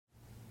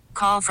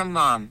call from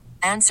mom.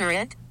 Answer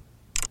it.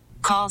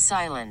 Call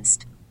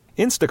silenced.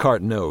 Instacart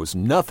knows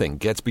nothing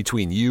gets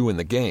between you and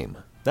the game.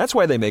 That's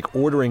why they make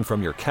ordering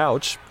from your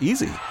couch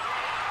easy.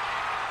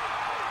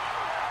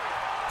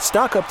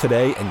 Stock up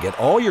today and get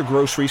all your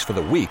groceries for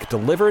the week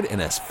delivered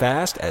in as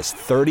fast as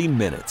 30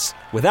 minutes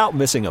without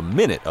missing a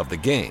minute of the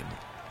game.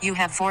 You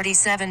have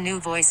 47 new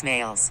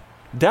voicemails.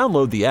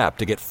 Download the app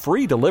to get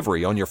free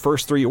delivery on your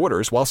first 3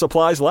 orders while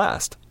supplies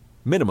last.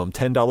 Minimum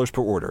 $10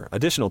 per order.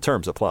 Additional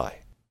terms apply.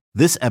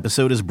 This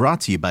episode is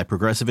brought to you by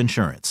Progressive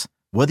Insurance.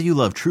 Whether you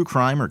love true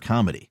crime or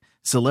comedy,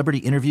 celebrity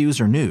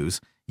interviews or news,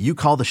 you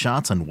call the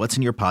shots on what's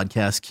in your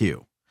podcast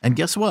queue. And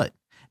guess what?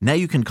 Now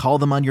you can call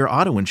them on your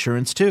auto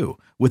insurance too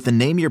with the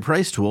Name Your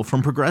Price tool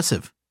from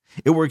Progressive.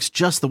 It works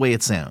just the way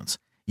it sounds.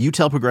 You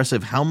tell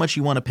Progressive how much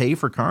you want to pay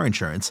for car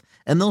insurance,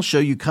 and they'll show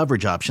you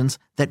coverage options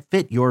that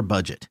fit your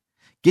budget.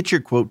 Get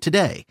your quote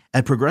today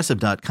at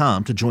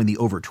Progressive.com to join the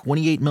over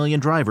 28 million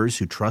drivers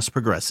who trust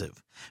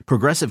Progressive.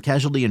 Progressive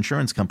Casualty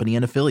Insurance Company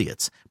and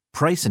Affiliates.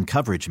 Price and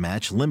coverage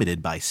match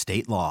limited by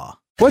state law.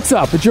 What's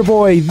up? It's your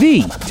boy,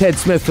 the Ted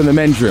Smith from The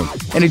Men's Room.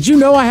 And did you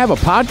know I have a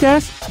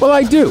podcast? Well,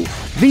 I do.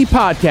 The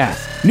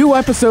Podcast. New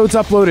episodes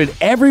uploaded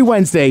every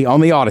Wednesday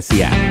on the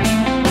Odyssey app.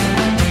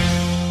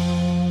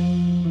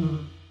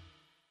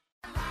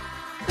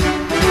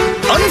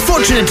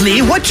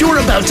 Unfortunately, what you're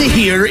about to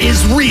hear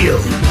is real.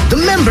 The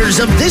members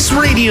of this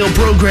radio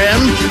program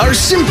are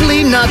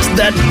simply not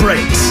that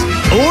bright,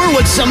 or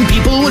what some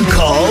people would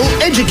call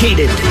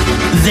educated.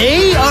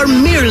 They are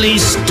merely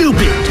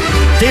stupid.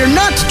 They're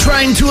not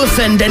trying to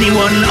offend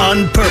anyone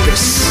on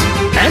purpose.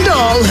 And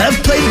all have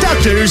played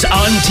doctors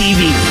on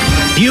TV.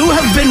 You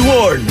have been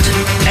warned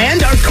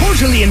and are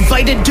cordially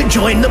invited to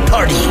join the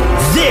party.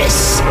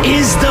 This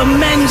is The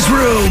Men's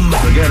Room.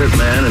 Forget it,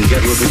 man, and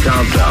get with the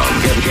countdown.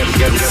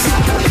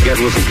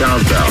 Get with the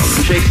countdown.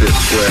 Shake this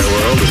square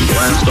world and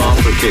blast off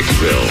for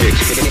Kicksville.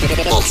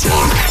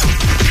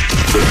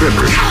 The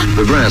trippers,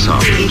 the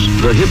grasshoppers,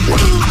 the hip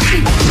ones,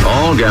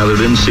 all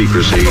gathered in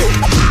secrecy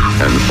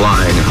and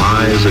flying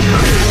high as a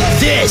kite.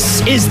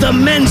 This is The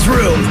Men's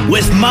Room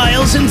with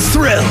Miles and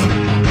Thrill.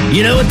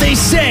 You know what they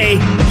say,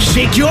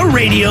 shake your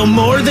radio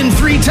more than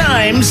 3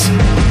 times,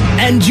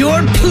 and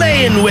you're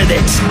playing with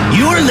it.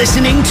 You're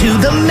listening to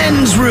The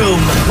Men's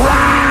Room.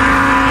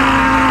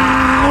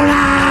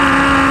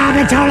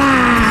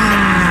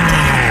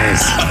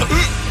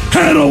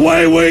 And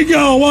away we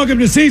go. Welcome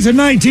to season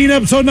 19,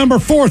 episode number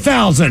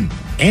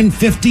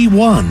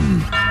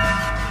 4051.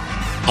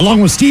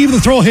 Along with Steve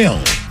the Thrill Hill,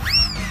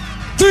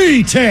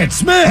 the Ted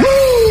Smith,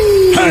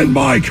 and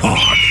Mike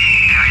Hawk.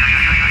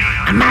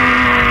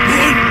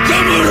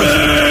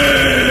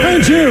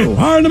 And you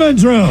are in The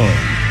Men's Room.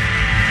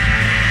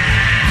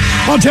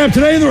 On tap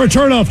today, the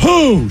return of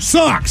Who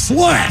Sucks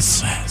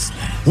Less.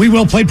 We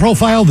will play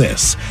Profile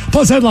This,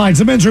 plus headlines,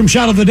 the Men's Room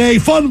shot of the day,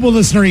 fun with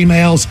listener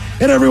emails,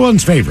 and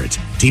everyone's favorite,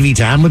 TV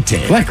Time with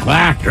Ted. Clack,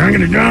 clack,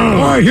 drinking it down.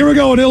 All right, here we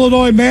go. An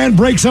Illinois man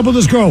breaks up with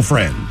his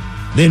girlfriend,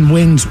 then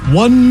wins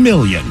 $1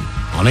 million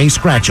on a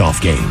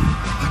scratch-off game.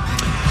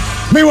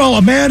 Meanwhile,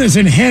 a man is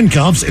in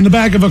handcuffs in the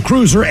back of a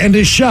cruiser and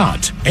is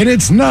shot, and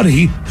it's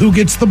Nutty who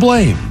gets the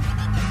blame.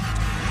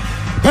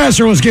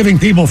 Pastor was giving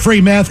people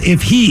free meth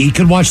if he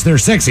could watch their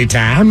sexy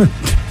time.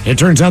 It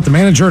turns out the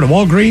manager at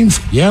Walgreens,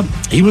 yep,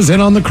 he was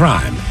in on the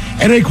crime.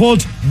 And a,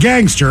 quote,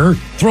 gangster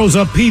throws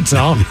up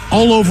pizza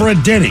all over a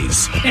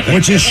Denny's,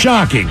 which is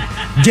shocking.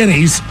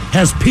 Denny's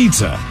has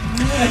pizza.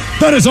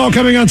 That is all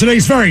coming on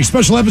today's very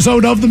special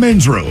episode of The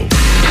Men's Room.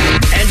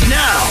 And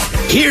now,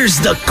 here's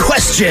the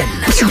question.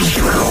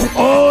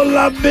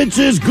 Hola,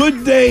 bitches.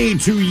 Good day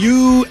to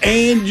you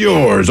and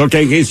yours.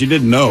 Okay, in case you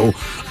didn't know,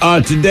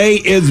 today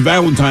is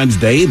Valentine's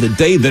Day, the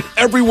day that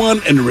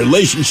everyone in a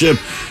relationship,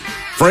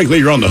 frankly,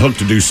 you're on the hook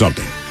to do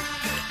something.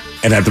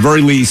 And at the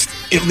very least,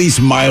 at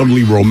least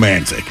mildly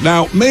romantic.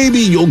 Now, maybe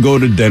you'll go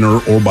to dinner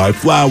or buy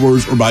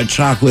flowers or buy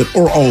chocolate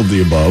or all of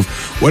the above.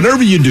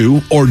 Whatever you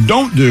do or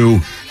don't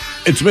do,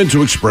 it's meant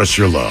to express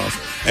your love.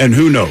 And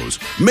who knows,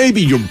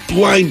 maybe you're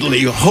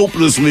blindly,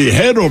 hopelessly,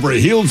 head over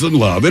heels in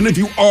love. And if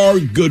you are,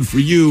 good for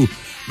you.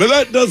 But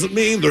that doesn't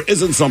mean there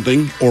isn't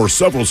something or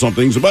several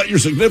somethings about your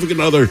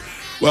significant other,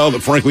 well,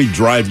 that frankly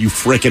drive you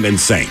frickin'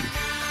 insane.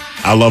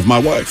 I love my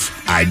wife.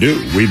 I do.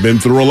 We've been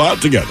through a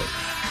lot together.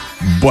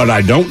 But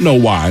I don't know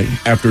why,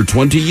 after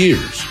 20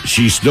 years,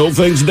 she still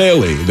thinks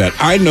daily that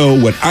I know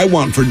what I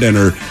want for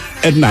dinner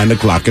at 9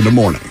 o'clock in the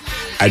morning.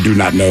 I do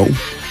not know.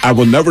 I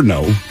will never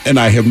know, and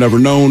I have never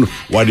known.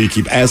 Why do you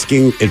keep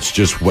asking? It's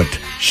just what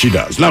she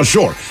does. Now,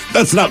 sure,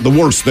 that's not the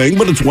worst thing,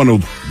 but it's one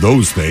of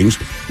those things.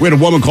 We had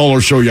a woman call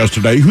our show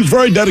yesterday who's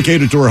very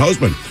dedicated to her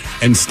husband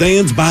and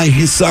stands by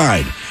his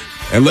side,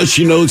 unless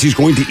she knows he's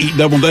going to eat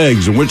deviled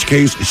eggs, in which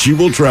case she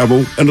will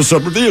travel in a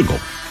separate vehicle.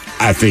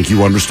 I think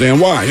you understand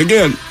why.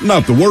 Again,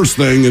 not the worst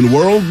thing in the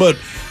world, but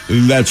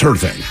that's her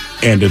thing,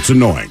 and it's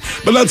annoying.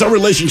 But that's how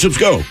relationships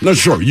go. Now,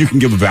 sure, you can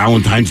give a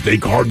Valentine's Day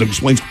card that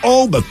explains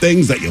all the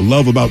things that you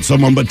love about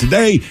someone, but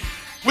today,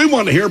 We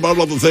want to hear about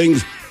all the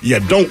things you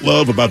don't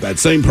love about that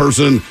same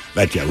person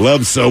that you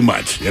love so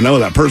much. You know,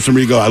 that person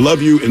where you go, I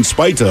love you in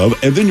spite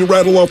of, and then you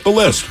rattle off the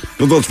list.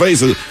 Because let's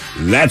face it,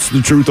 that's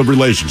the truth of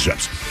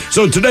relationships.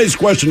 So today's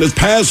question is,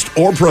 past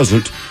or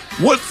present,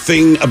 what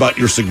thing about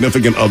your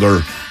significant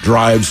other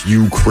drives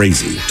you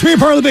crazy? To be a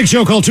part of the Big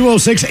Show, call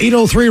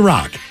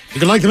 206-803-ROCK. You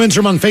can like The Men's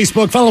Room on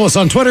Facebook, follow us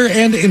on Twitter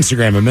and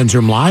Instagram at Men's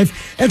Room Live,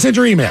 and send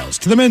your emails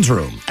to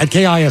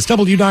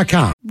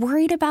themensroom@KISW.com.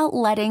 Worried about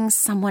letting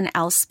someone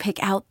else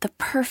pick out the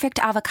perfect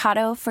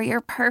avocado for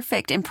your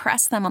perfect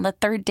impress them on the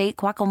third date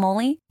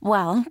guacamole?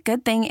 Well,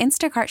 good thing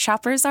Instacart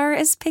shoppers are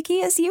as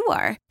picky as you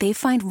are. They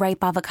find ripe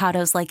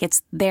avocados like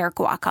it's their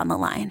guac on the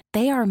line.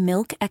 They are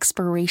milk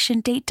expiration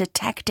date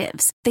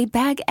detectives. They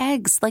bag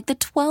eggs like the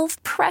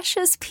 12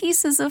 precious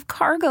pieces of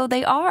cargo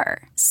they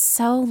are.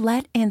 So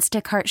let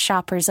Instacart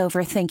shoppers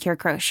overthink your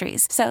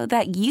groceries so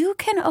that you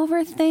can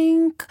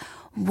overthink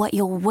what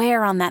you'll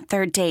wear on that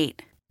third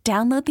date.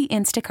 Download the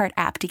Instacart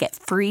app to get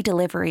free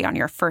delivery on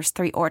your first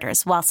 3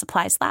 orders while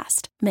supplies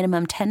last.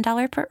 Minimum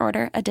 $10 per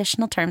order.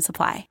 Additional terms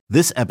apply.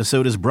 This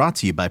episode is brought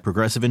to you by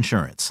Progressive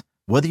Insurance.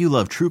 Whether you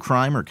love true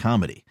crime or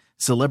comedy,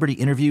 celebrity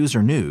interviews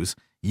or news,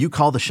 you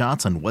call the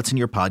shots on what's in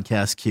your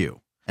podcast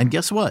queue. And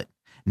guess what?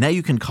 Now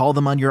you can call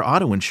them on your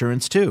auto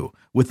insurance too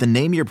with the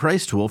Name Your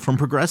Price tool from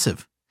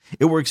Progressive.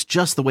 It works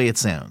just the way it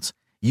sounds.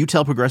 You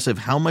tell Progressive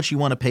how much you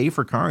want to pay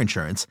for car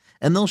insurance,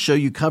 and they'll show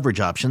you coverage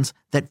options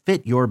that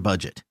fit your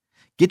budget.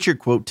 Get your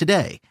quote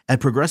today at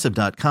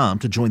Progressive.com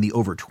to join the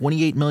over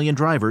 28 million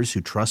drivers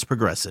who trust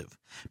Progressive.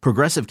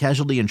 Progressive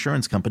Casualty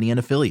Insurance Company and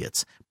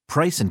Affiliates.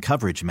 Price and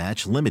coverage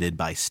match limited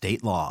by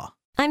state law.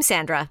 I'm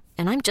Sandra,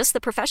 and I'm just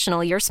the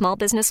professional your small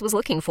business was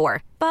looking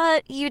for.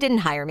 But you didn't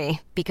hire me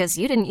because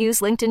you didn't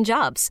use LinkedIn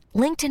Jobs.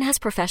 LinkedIn has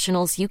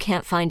professionals you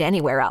can't find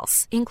anywhere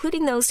else,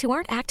 including those who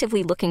aren't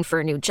actively looking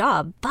for a new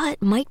job,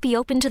 but might be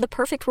open to the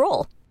perfect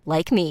role,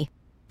 like me.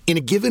 In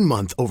a given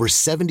month, over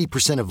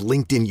 70% of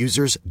LinkedIn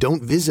users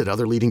don't visit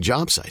other leading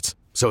job sites.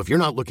 So if you're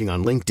not looking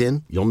on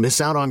LinkedIn, you'll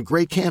miss out on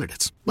great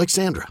candidates like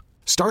Sandra.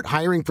 Start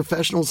hiring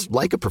professionals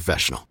like a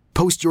professional.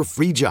 Post your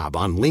free job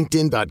on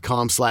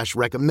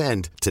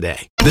linkedin.com/recommend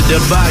today. The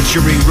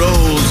debauchery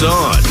rolls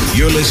on.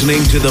 You're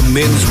listening to The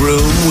Men's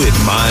Room with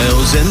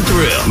Miles and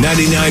Thrill.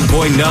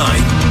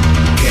 99.9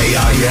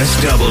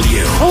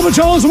 KISW. All the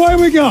fellas, away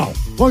we go.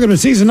 Welcome to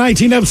season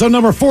 19, episode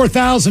number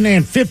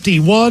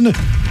 4051.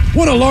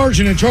 What a large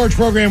and in charge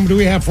program do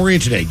we have for you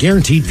today?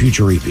 Guaranteed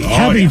future repeat.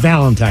 Happy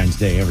Valentine's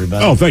Day,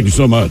 everybody. Oh, thank you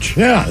so much.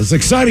 Yeah, it's an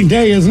exciting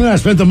day, isn't it? I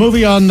spent the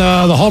movie on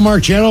the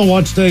Hallmark Channel,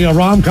 watched a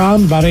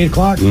rom-com about 8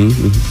 o'clock.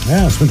 Mm-hmm.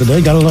 Yeah, I spent the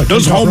day, got to look.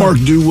 Does Hallmark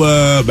do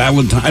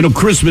Valentine? I know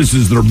Christmas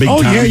is their big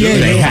time.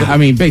 Yeah. I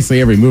mean,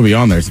 basically every movie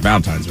on there is a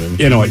Valentine's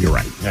movie. You know what, you're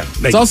right. Yeah.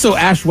 It's also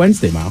Ash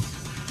Wednesday, Mal.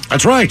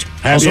 That's right.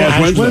 Happy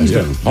Ash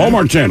Wednesday. Yeah.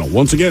 Hallmark Channel,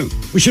 once again.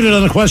 We should have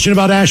done a question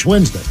about Ash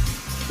Wednesday.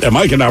 Yeah,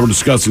 Mike and I were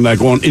discussing that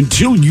going,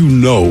 until you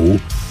know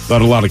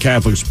that a lot of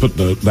Catholics put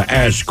the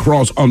ash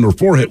cross on their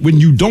forehead, when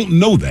you don't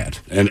know that.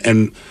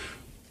 And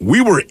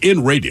we were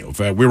in radio. In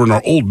fact, we were in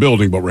our old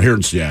building, but we're here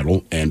in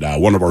Seattle, and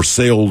one of our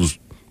sales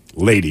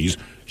ladies,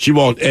 she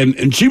walked,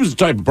 and she was the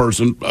type of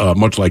person,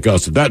 much like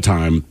us at that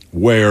time,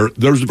 where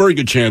there's a very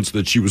good chance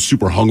that she was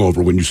super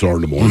hungover when you saw her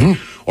in the morning,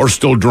 or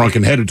still drunk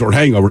and headed toward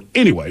hangover.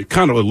 Anyway,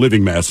 kind of a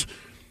living mess.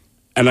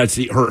 And I'd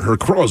see her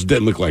cross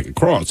didn't look like a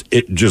cross.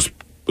 It just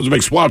was a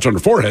big splotch on her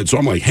forehead. So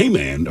I'm like, hey,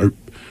 man,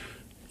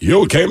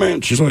 you okay,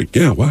 man? She's like,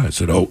 yeah, why? I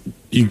said, oh,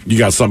 you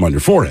got something on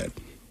your forehead.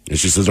 And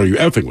she says, are you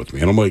effing with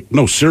me? And I'm like,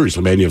 no,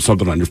 seriously, man, you have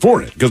something on your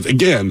forehead. Because,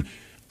 again,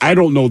 I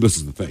don't know this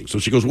is the thing. So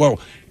she goes, well,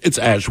 it's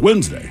Ash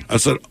Wednesday. I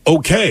said,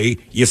 okay,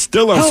 you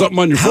still have something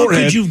on your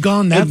forehead. How could you have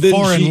gone that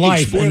far in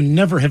life and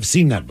never have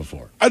seen that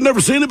before? I'd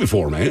never seen it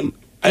before, man.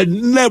 I'd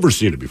never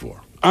seen it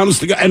before.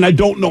 Honestly, and I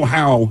don't know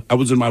how. I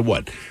was in my,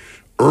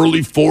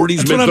 early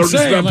 40s, mid-30s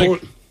at that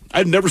point.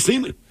 I'd never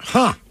seen it.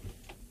 Huh.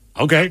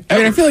 Okay. I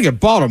mean, I feel like in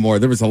Baltimore,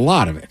 there was a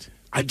lot of it.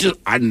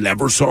 I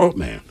never saw it,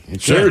 man.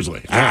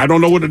 Seriously. I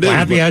don't know what it is. Well,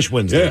 happy Ash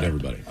Wednesday,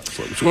 everybody.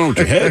 What's going on with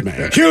your head,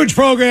 man? Huge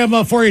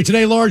program for you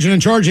today. Large and in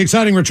charge. The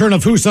exciting return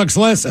of Who Sucks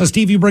Less.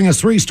 Steve, you bring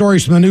us 3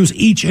 stories from the news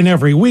each and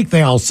every week.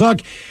 They all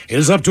suck. It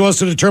is up to us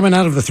to determine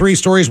out of the 3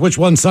 stories which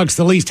one sucks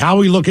the least. How are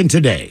we looking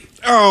today?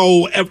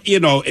 Oh,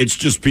 it's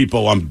just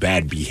people on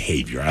bad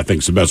behavior. I think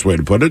it's the best way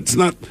to put it. It's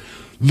not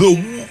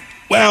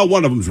well,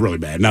 one of them's really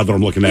bad. Now that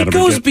I'm looking at it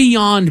goes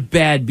beyond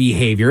bad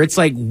behavior. It's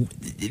like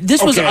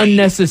this was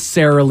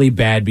unnecessarily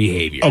bad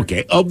behavior.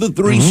 Okay, of the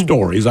 3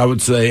 stories, I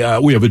would say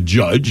we have a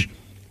judge,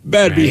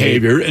 bad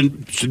behavior,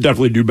 and should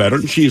definitely do better.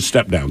 And she has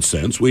stepped down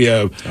since. We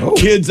have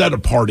kids at a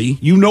party.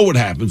 You know what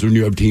happens when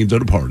you have teens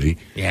at a party.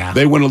 Yeah,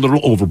 they went a little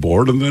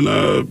overboard, and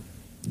then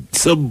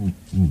some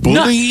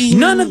bullying.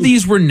 None of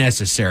these were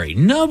necessary.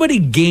 Nobody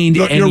gained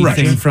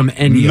anything from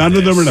any None of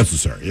of this. them are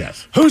necessary,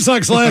 yes. Who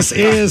Sucks Less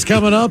is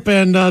coming up,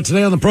 and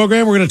today on the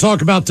program we're going to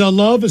talk about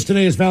love, as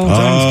today is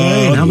Valentine's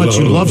Day, and how much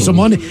you love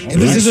someone. And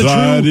this is a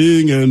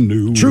Exciting and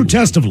new. true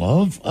test of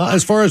love,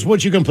 as far as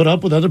what you can put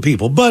up with other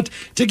people. But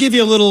to give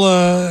you a little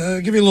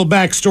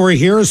backstory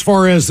here, as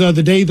far as the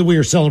day that we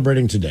are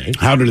celebrating today.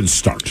 How did it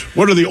start?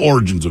 What are the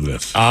origins of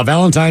this?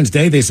 Valentine's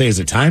Day, they say, is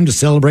a time to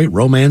celebrate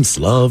romance,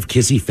 love,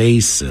 kissy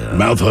face,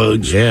 mouth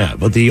hugs. Yeah,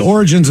 but the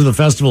origins of the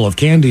festival of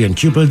candy and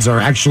cupids are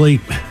actually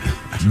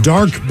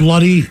dark,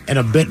 bloody, and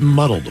a bit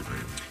muddled.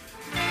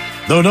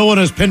 Though no one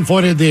has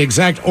pinpointed the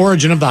exact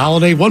origin of the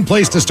holiday, one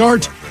place to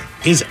start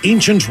is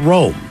ancient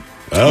Rome.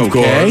 Of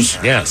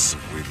course. Yes.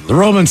 The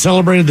Romans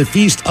celebrated the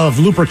feast of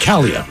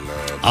Lupercalia.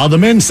 The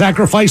men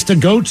sacrificed a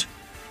goat,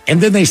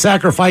 and then they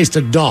sacrificed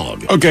a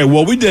dog. Okay,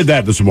 well, we did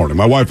that this morning.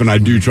 My wife and I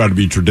do try to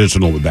be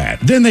traditional with that.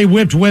 Then they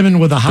whipped women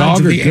with the hides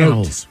of the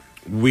animals.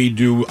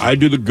 I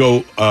do the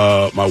goat,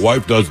 my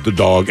wife does the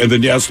dog, and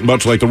then, yes,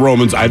 much like the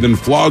Romans, I then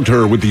flogged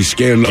her with the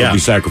skin of the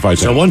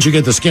sacrifice. So once you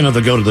get the skin of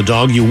the goat or the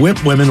dog, you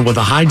whip women with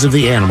the hides of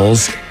the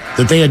animals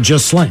that they had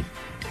just slain.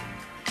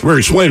 We were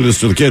explaining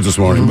this to the kids this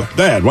morning. But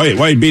Dad, why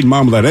are you beating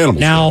Mom with that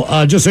animal?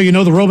 Now, just so you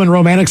know, the Roman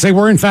romantics, they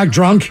were in fact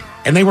drunk,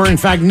 and they were in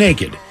fact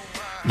naked.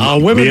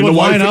 Women Me and would the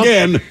wife line up.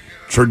 again,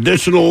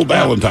 traditional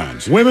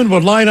Valentines. Women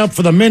would line up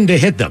for the men to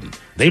hit them.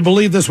 They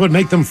believed this would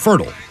make them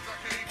fertile.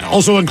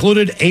 Also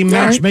included a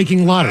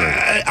matchmaking lottery.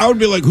 I would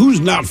be like, who's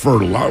not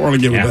fertile? I want to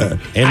give it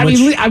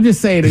that. I'm just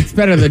saying it's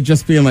better than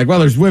just being like, well,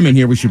 there's women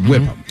here, we should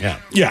whip them.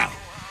 Yeah.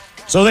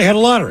 So they had a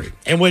lottery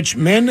in which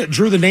men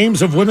drew the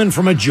names of women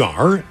from a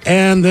jar,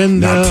 and then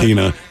Not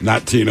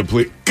Tina,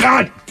 please.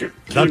 God!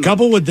 The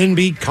couple would then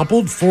be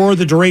coupled for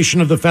the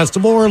duration of the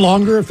festival or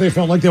longer if they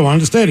felt like they wanted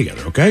to stay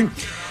together, okay?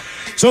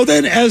 So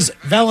then, as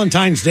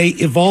Valentine's Day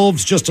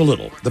evolves just a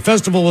little, the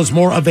festival was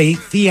more of a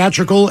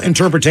theatrical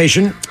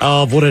interpretation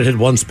of what it had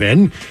once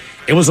been.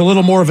 It was a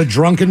little more of a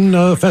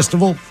drunken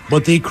festival,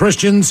 but the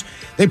Christians,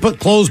 they put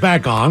clothes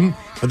back on,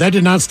 but that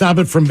did not stop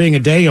it from being a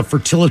day of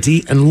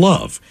fertility and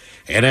love.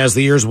 And as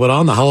the years went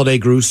on, the holiday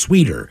grew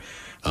sweeter.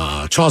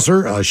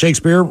 Chaucer,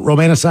 Shakespeare,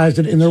 romanticized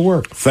it in their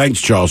work.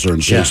 Thanks, Chaucer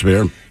and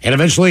Shakespeare. Yeah. And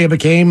eventually it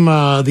became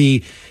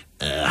the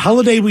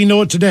holiday we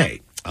know it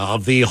today,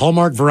 of the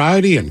Hallmark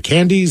variety and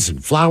candies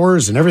and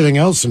flowers and everything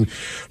else, and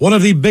one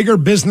of the bigger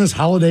business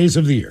holidays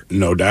of the year.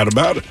 No doubt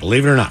about it.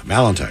 Believe it or not,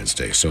 Valentine's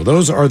Day. So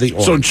those are the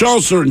origins. So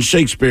Chaucer and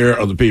Shakespeare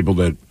are the people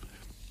that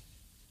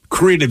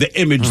created the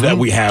image that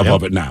we have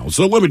of it now.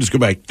 So let me just go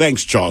back.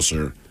 Thanks,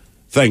 Chaucer.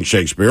 Thanks,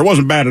 Shakespeare. It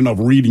wasn't bad enough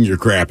reading your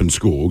crap in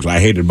school, because I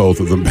hated both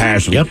of them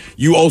passionately.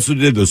 You also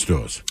did this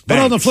to us. But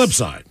on the flip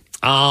side,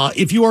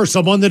 if you are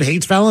someone that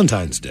hates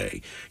Valentine's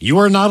Day, you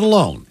are not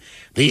alone.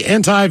 The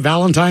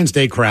anti-Valentine's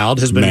Day crowd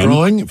has been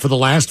growing for the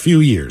last few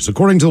years.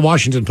 According to the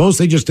Washington Post,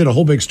 they just did a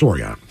whole big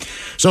story on it.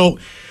 So,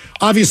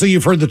 obviously,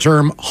 you've heard the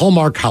term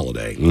Hallmark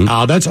holiday.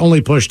 That's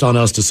only pushed on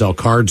us to sell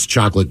cards,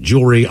 chocolate,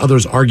 jewelry.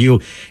 Others argue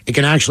it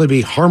can actually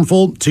be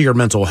harmful to your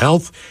mental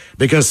health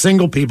because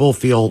single people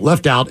feel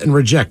left out and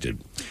rejected.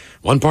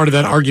 One part of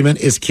that argument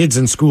is kids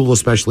in school,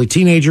 especially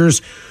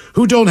teenagers,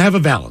 who don't have a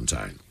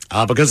Valentine.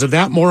 Because of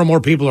that, more and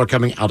more people are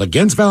coming out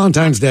against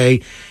Valentine's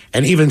Day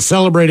and even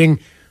celebrating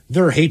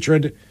their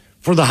hatred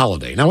for the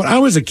holiday. Now, when I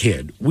was a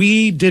kid,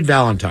 we did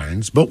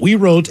Valentines, but we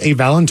wrote a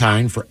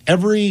Valentine for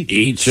every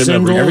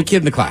single kid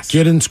in the class.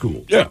 Kid in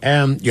school. Yeah.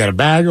 And you had a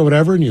bag or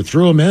whatever, and you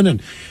threw them in,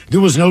 and there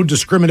was no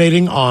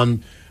discriminating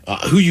on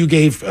who you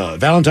gave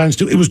Valentines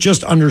to. It was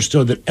just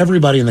understood that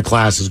everybody in the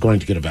class is going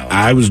to get a Valentine.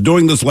 I was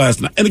doing this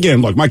last night. And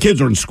again, look, my kids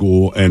are in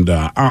school, and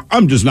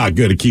I'm just not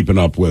good at keeping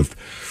up with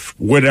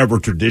whatever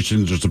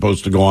traditions are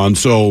supposed to go on.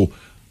 So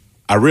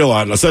I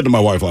realized, I said to my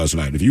wife last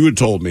night, if you had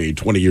told me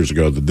 20 years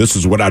ago that this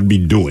is what I'd be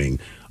doing,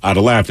 I'd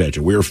have laughed at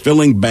you. We were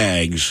filling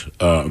bags,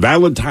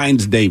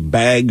 Valentine's Day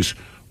bags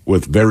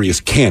with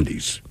various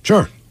candies.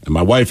 Sure. And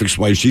my wife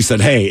explained, she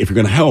said, hey, if you're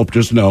going to help,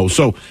 just know.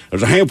 So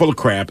there's a handful of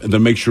crap, and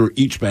then make sure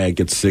each bag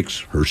gets 6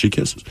 Hershey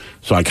Kisses.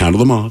 So I counted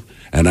them off,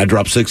 and I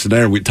dropped 6 in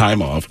there, and we tie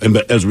them off. And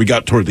as we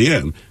got toward the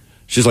end,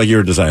 she's like, you're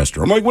a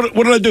disaster. I'm like, what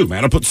did I do,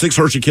 man? I put 6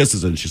 Hershey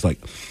Kisses in. She's like,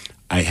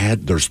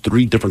 there's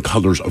 3 different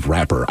colors of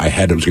wrapper. I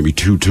had it was going to be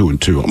 2, 2,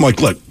 and 2. I'm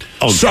like, look,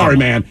 sorry,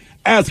 man.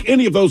 Ask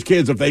any of those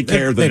kids if they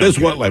care that this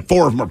one, like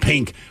 4 of them are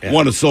pink,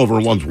 1 is silver,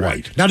 and 1's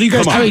white. Now, do you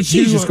guys? I mean,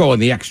 she's just going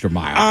the extra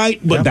mile.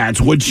 But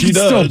that's what she you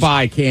does. Still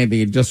buy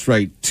candy and just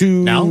write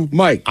to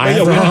Mike. I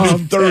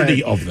have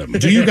 30 of them.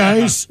 Do you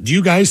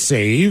guys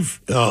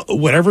save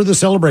whatever the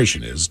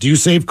celebration is? Do you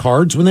save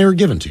cards when they were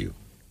given to you?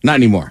 Not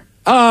anymore.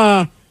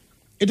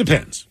 It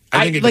depends.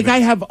 I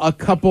have a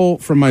couple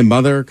from my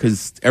mother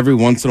because every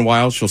once in a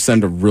while she'll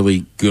send a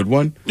really good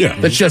one. Yeah.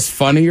 That's just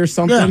funny or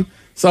something. Yeah.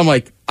 So I'm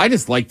like, I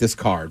just like this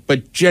card.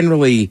 But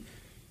generally,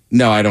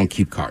 no, I don't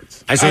keep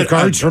cards. I save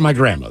cards for my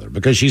grandmother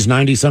because she's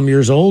 90-some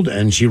years old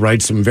and she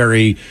writes some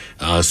very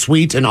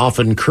sweet and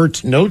often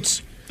curt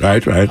notes.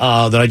 Right.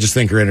 That I just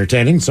think are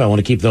entertaining, so I want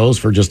to keep those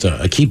for just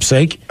a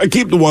keepsake. I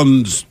keep the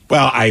ones,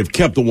 I've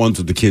kept the ones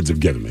that the kids have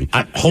given me.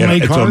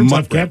 Homemade cards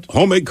I've kept?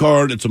 Homemade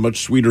card, it's a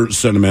much sweeter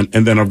sentiment,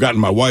 and then I've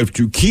gotten my wife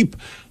to keep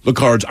the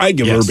cards I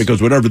give her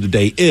because whatever the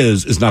day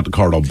is not the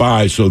card I'll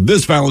buy. So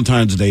this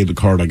Valentine's Day, the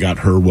card I got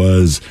her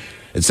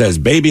it says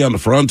baby on the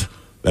front,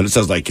 then it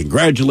says like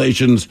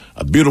congratulations,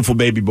 a beautiful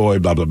baby boy,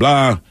 blah, blah,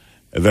 blah.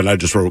 And then I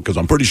just wrote, because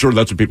I'm pretty sure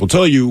that's what people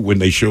tell you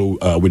when you show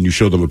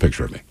them a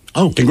picture of me.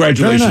 Oh,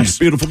 congratulations, nice.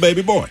 Beautiful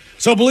baby boy.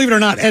 So believe it or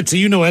not,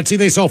 Etsy, Etsy,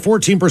 they saw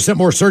 14%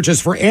 more searches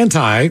for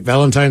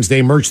anti-Valentine's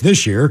Day merch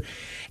this year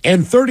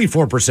and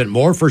 34%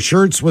 more for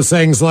shirts with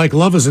sayings like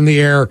love is in the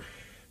air,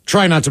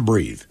 try not to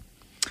breathe.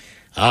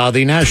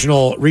 The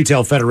National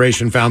Retail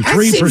Federation found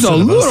 3% seems a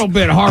little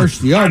bit harsh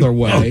the other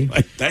way.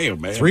 Damn,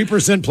 man.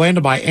 3% plan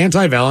to buy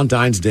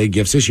anti-Valentine's Day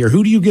gifts this year.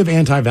 Who do you give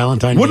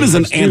anti-Valentine's Day What is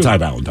an gifts to?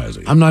 anti-Valentine's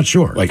Day? I'm not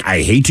sure. Like,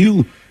 I hate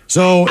you?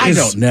 So I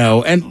don't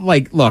know. And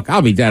look,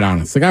 I'll be dead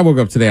honest. Like I woke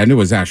up today, I knew it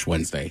was Ash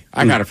Wednesday.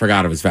 I kind of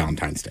forgot it was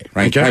Valentine's Day,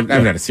 right? Okay.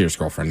 I've had a serious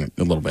girlfriend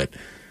a little bit.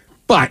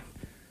 But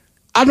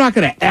I'm not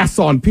going to S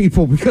on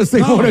people because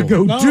they want to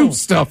go do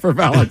stuff for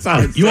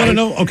Valentine's Day. You want to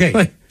know?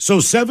 Okay. So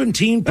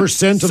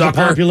 17% of the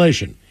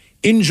population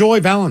enjoy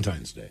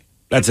Valentine's Day.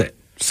 That's it.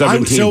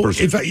 17%.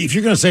 So if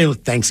you're going to say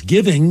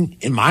Thanksgiving,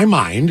 in my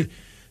mind,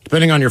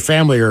 depending on your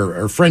family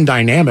or friend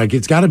dynamic,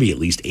 it's got to be at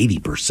least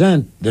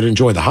 80% that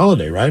enjoy the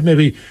holiday, right?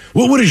 Maybe,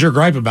 what is your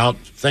gripe about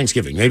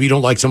Thanksgiving? Maybe you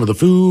don't like some of the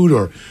food,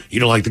 or you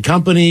don't like the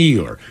company,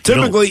 or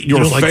typically you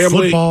don't your family, like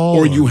football,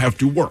 or you have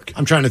to work.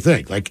 I'm trying to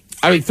think.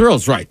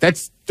 Thrill's right.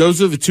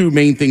 Those are the two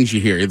main things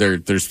you hear. Either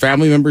there's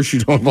family members you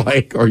don't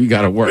like, or you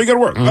got to work. You got to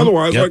work. Mm-hmm.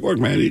 Otherwise, look,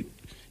 man. You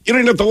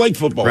don't have to like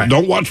football. Right.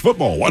 Don't watch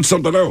football. Watch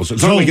something else.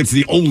 It's not like it's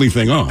the only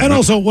thing on. And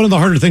also, one of the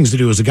harder things to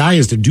do as a guy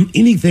is to do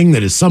anything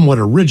that is somewhat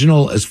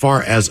original as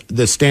far as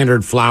the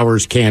standard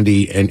flowers,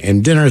 candy,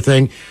 and dinner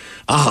thing.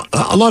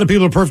 A lot of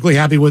people are perfectly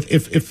happy with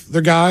if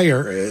the guy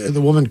or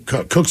the woman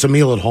cooks a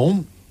meal at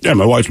home. Yeah,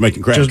 my wife's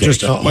making crab cakes.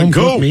 Just a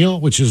home-cooked meal,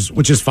 which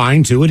is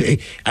fine, too. It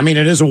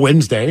is a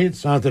Wednesday.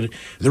 It's not that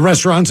the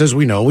restaurants, as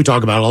we know, we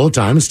talk about it all the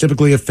time, it's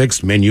typically a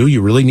fixed menu.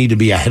 You really need to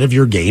be ahead of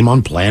your game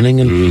on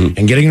planning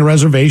and getting a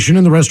reservation,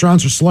 and the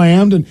restaurants are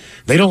slammed, and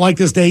they don't like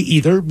this day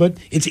either, but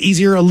it's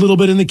easier a little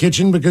bit in the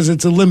kitchen because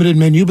it's a limited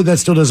menu, but that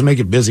still doesn't make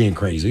it busy and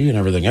crazy and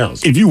everything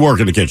else. If you work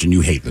in the kitchen, you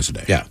hate this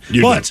day. Yeah.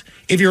 But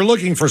if you're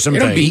looking for some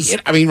things...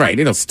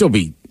 it'll still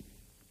be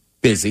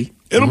busy.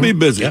 It'll be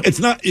busy. Yep. It's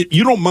not.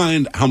 You don't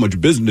mind how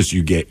much business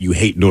you get. You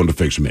hate doing the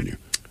fixed menu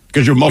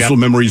because your muscle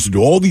memory is to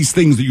do all these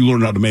things that you learn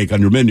how to make on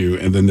your menu,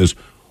 and then this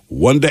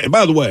one day.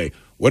 By the way,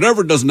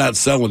 whatever does not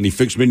sell in the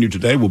fixed menu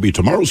today will be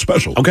tomorrow's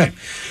special. Okay,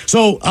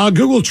 so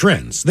Google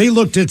Trends, they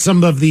looked at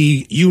some of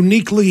the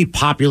uniquely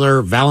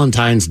popular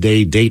Valentine's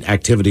Day date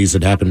activities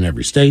that happen in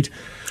every state.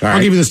 I'll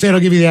give you the state.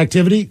 I'll give you the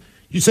activity.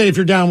 You say if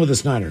you're down with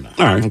this night or not.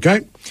 All right.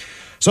 Okay.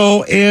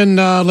 So in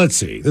let's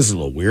see, this is a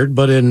little weird,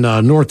 but in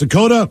North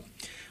Dakota.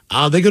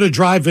 They go to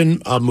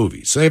drive-in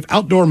movies. So they have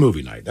outdoor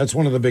movie night. That's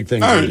one of the big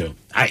things they do.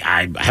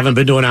 I haven't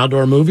been to an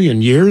outdoor movie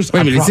in years.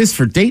 Wait a minute, is this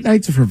for date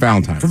nights or for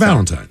Valentine's? For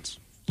Valentine's.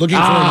 Looking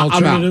for an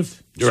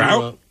alternative. You're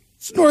out?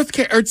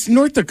 It's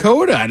North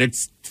Dakota, and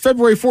it's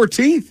February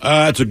 14th.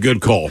 That's a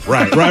good call.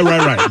 Right.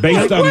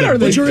 Based on that.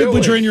 But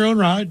you're in your own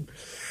ride.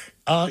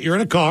 You're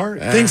in a car.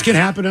 Things can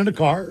happen in a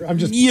car.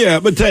 Yeah,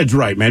 but Ted's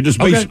right, man. Just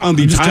based on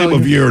the time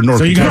of year in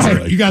North Dakota.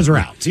 So you guys are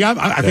out. See,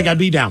 I think I'd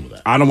be down with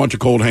that. I don't want your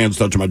cold hands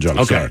touching my junk.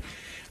 Okay.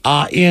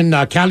 In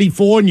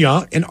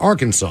California, in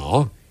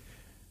Arkansas,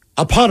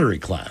 a pottery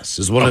class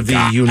is one of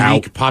the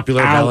unique,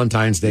 popular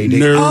Valentine's Day days.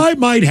 No. I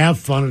might have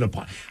fun at a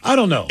pottery. I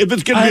don't know. If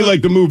it's going to be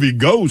like the movie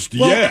Ghost,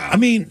 yeah. I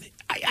mean,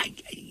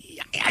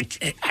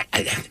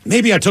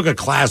 maybe I took a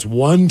class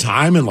one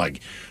time in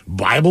like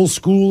Bible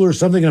school or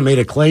something and made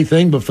a clay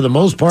thing, but for the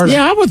most part...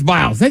 Yeah, I'm with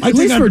Miles. At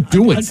least we're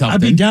doing something.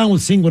 I'd be down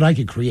with seeing what I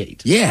could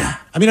create. Yeah.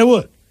 I mean, I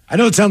would. I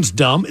know it sounds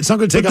dumb. It's not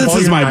going to take up all your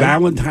This is my night.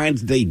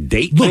 Valentine's Day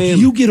date, Look, man.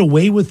 you get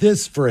away with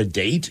this for a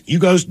date. You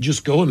guys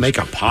just go and make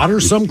a pot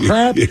or some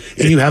crap, and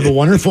you have a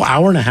wonderful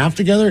hour and a half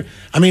together.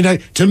 I mean,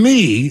 to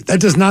me, that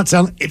does not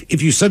sound...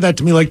 If you said that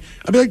to me, I'd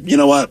be like, you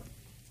know what?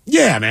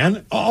 Yeah,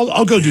 man,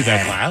 I'll go do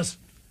that class.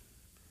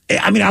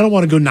 I mean, I don't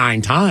want to go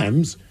 9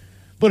 times,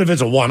 but if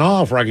it's a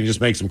one-off where I can just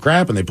make some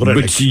crap and they put it...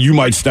 But you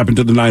might step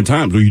into the 9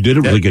 times. Well, you did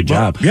a really good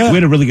job. Yeah. We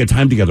had a really good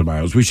time together,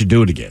 Miles. We should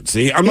do it again.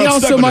 See, I'm He not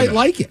also might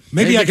like it.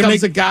 Maybe I can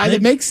make a guy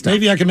that makes stuff.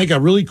 Maybe I can make a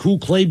really cool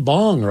clay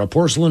bong or a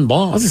porcelain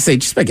bong. I was going to say,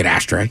 just make an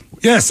ashtray.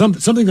 Yeah,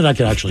 something that I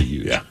could actually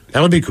use. Yeah.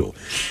 That would be cool.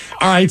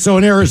 All right, so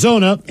in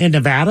Arizona and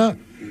Nevada,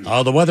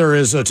 the weather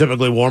is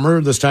typically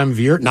warmer this time of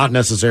year. Not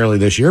necessarily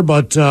this year,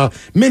 but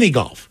mini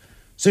golf.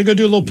 So you go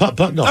do a little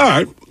putt-putt golf. All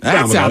right.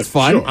 That sounds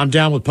fun. Sure. I'm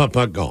down with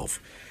putt-putt golf.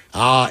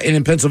 And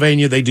in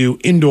Pennsylvania, they do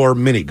indoor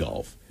mini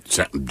golf.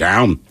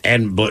 Down.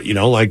 But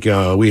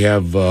we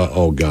have, what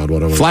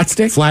are we? Flat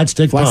stick? Flat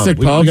stick pubs.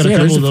 We got a couple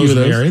there's of a those few in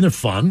of the those. area. They're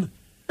fun.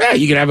 Yeah,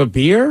 you can have a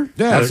beer,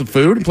 have some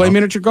food, and play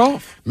miniature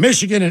golf.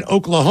 Michigan and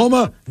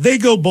Oklahoma, they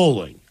go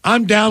bowling.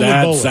 I'm down with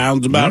bowling. That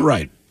sounds about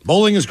right.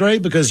 Bowling is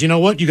great because you know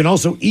what? You can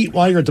also eat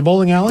while you're at the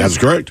bowling alley. That's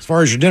correct. As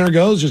far as your dinner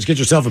goes, just get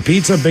yourself a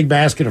pizza, big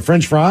basket of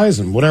French fries,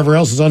 and whatever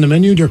else is on the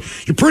menu. You're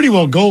pretty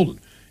well golden.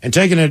 And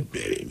taking it,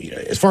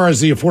 as far as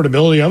the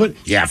affordability of it,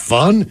 you have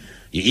fun,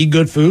 you eat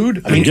good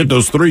food. I mean, get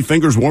those 3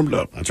 fingers warmed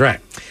up. That's right.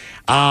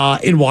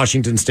 In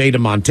Washington State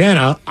and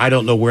Montana, I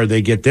don't know where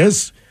they get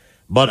this,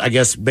 but I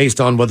guess based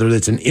on whether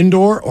it's an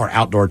indoor or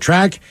outdoor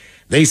track,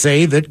 they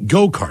say that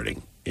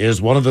go-karting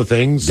is one of the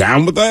things.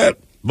 Down with that.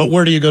 But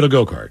where do you go to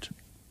go-kart?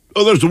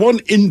 Oh, there's the one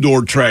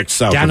indoor track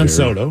south down of in here.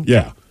 Soto.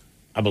 Yeah.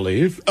 I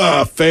believe.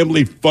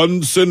 Family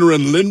Fun Center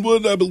in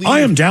Linwood, I believe.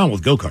 I am down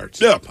with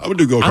go-karts. Yeah, I would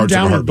do go-karts. I'm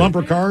down with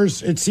bumper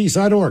cars at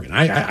Seaside, Oregon.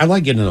 I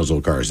like getting in those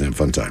old cars and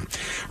having a fun time.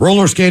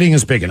 Roller skating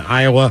is big in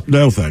Iowa.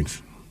 No,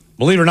 thanks.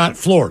 Believe it or not,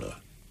 Florida.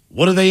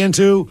 What are they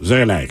into?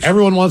 Xanax.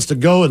 Everyone wants to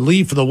go and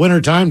leave for the winter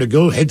time to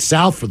go head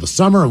south for the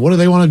summer. And what do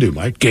they want to do,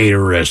 Mike?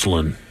 Gator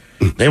wrestling.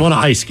 They want to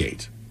ice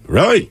skate.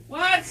 Really?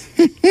 What?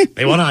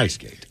 They want to ice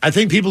skate. I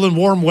think people in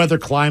warm weather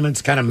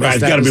climates kind of miss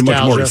It's that got to be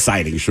much more nostalgia.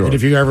 exciting, sure. And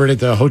if you're ever at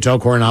the Hotel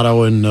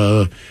Coronado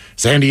in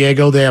San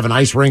Diego, they have an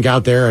ice rink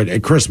out there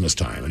at Christmas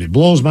time. And it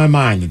blows my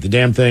mind that the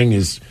damn thing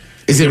is...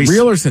 Is it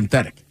real or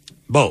synthetic?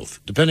 Both,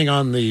 depending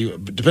on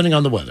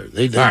the weather.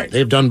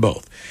 They've done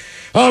both.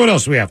 Oh, what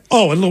else do we have?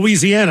 Oh, in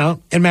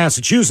Louisiana and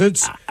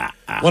Massachusetts,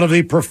 one of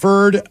the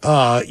preferred,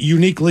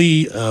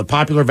 uniquely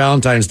popular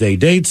Valentine's Day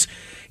dates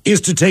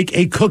is to take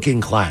a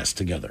cooking class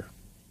together.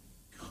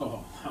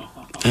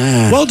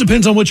 Well, it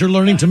depends on what you're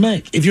learning to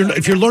make. If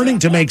you're learning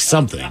to make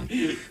something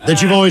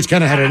that you've always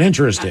kind of had an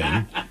interest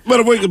in,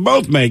 but if we could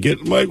both make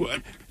it, like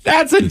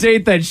that's a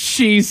date that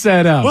she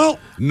set up. Well,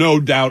 no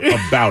doubt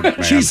about it,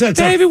 man. She sets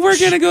David, up, we're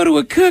going to go to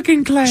a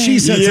cooking class. She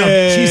sets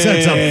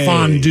up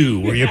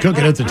fondue where you're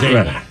cooking at the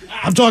table. Right.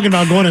 I'm talking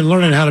about going and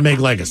learning how to make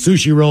like a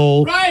sushi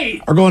roll,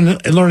 right? Or going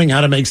and learning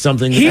how to make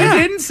something. He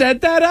didn't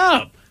set that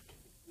up.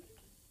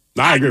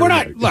 I agree. We're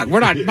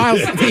not,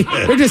 Miles.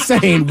 We're just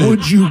saying,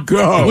 would you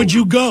go? Would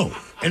you go?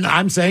 And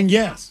I'm saying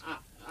yes.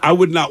 I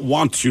would not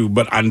want to,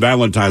 but on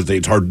Valentine's Day,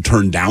 it's hard to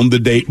turn down the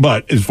date.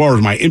 But as far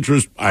as my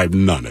interest, I have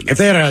none of it. If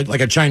they had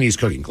a Chinese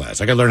cooking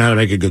class, I could learn how to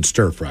make a good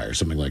stir fry or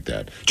something like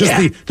that.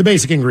 Just the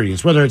basic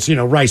ingredients, whether it's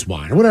rice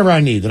wine or whatever I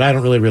need that I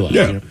don't really realize.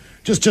 Yeah.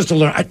 Just to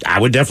learn.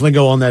 I would definitely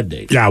go on that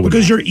date. Yeah, I would.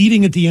 Because you're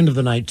eating at the end of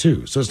the night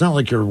too, so it's not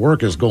like your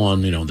work is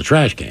going in the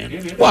trash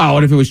can. Well,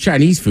 and if it was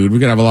Chinese food, we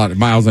could have a lot of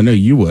Miles. I know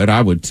you would.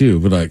 I would too.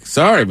 But like,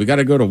 sorry, we got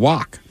to go to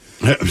Wok.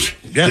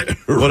 Yeah,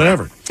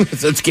 whatever.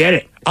 Let's get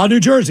it. New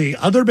Jersey,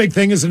 other big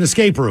thing is an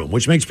escape room,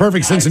 which makes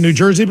perfect sense in New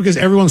Jersey because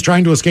everyone's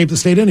trying to escape the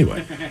state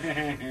anyway.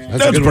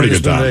 That's a pretty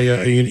good time.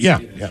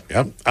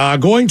 Yeah.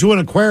 Going to an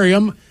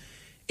aquarium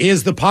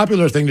is the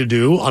popular thing to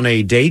do on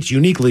a date,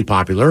 uniquely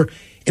popular,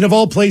 and of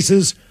all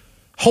places,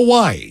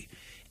 Hawaii.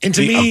 And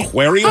to me,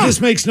 aquarium?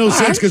 This makes no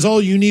sense because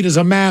all you need is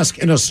a mask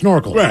and a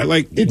snorkel. Right,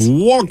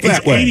 walk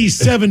that way.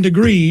 It's 87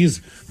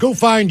 degrees. Go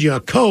find you a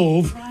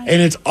cove,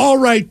 and it's all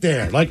right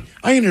there. Like,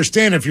 I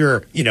understand if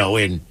you're,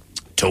 in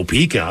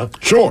Topeka.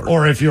 Sure.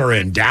 Or if you're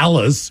in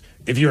Dallas,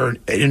 if you're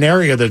in an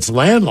area that's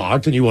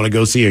landlocked and you want to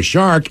go see a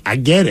shark, I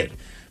get it.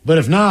 But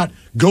if not,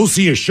 go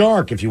see a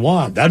shark if you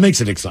want. That makes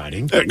it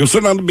exciting. Yeah, go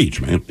sit on the beach,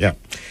 man. Yeah.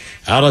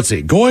 Let's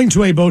see. Going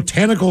to a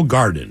botanical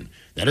garden.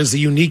 That is the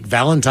unique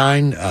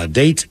Valentine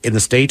date in the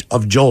state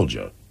of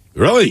Georgia.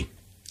 Really?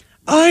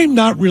 I'm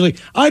not really.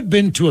 I've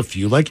been to a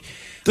few. Like,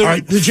 all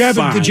right, the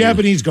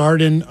Japanese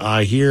garden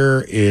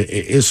here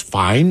is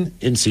fine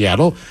in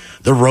Seattle.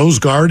 The Rose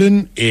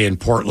Garden in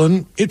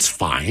Portland, it's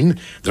fine.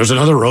 There's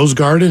another Rose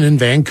Garden in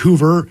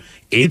Vancouver.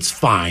 It's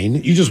fine.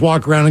 You just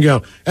walk around and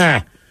go,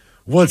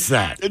 what's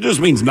that? It just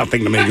means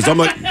nothing to me because I'm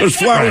like, there's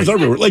flowers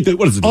everywhere. Like,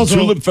 what is it? The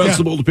Tulip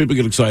Festival that people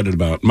get excited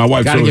about. My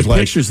wife's always like,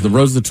 pictures of the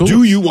rose of the tulips.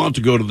 Do you want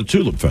to go to the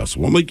Tulip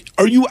Festival? I'm like,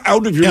 are you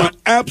out of your mind?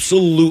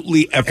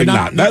 Absolutely effing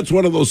not. That's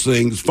one of those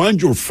things.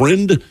 Find your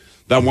friend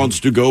that wants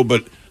to go,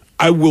 but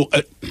I will.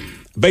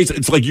 Basically,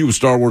 it's like you with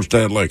Star Wars,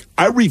 Dad. Like,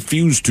 I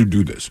refuse to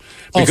do this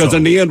because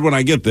in the end, when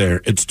I get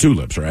there, it's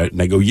tulips, right? And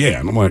they go, yeah.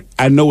 And I'm like,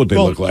 I know what they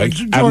look like.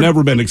 I've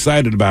never been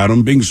excited about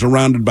them. Being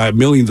surrounded by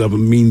millions of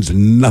them means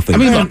nothing. I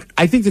mean, look,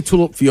 I think the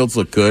tulip fields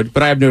look good,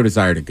 but I have no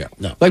desire to go.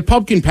 No. Like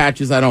pumpkin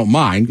patches, I don't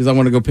mind because I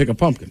want to go pick a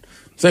pumpkin.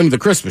 Same with the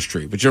Christmas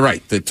tree, but you're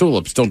right. The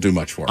tulips don't do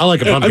much for it. I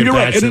like a pumpkin you're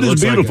patch. Right. And it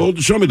is beautiful.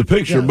 Show me the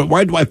picture, but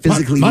why do I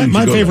physically need to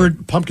My go favorite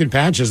there? pumpkin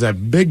patch is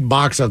that big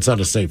box outside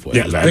of Safeway.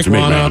 Yeah, Just that's pick me,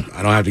 one man. up.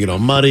 I don't have to get all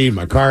muddy.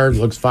 My car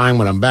looks fine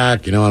when I'm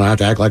back. I don't have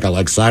to act like I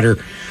like cider.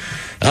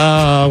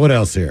 What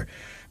else here?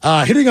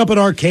 Hitting up an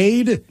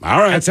arcade. All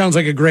right. That sounds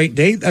like a great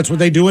date. That's what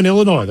they do in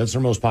Illinois. That's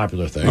their most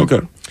popular thing.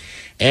 Okay.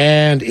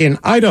 And in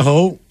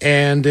Idaho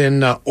and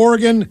in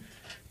Oregon,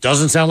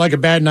 doesn't sound like a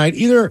bad night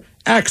either.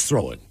 Axe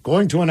throwing.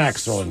 Going to an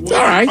axe throwing. All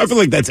right. I feel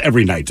like that's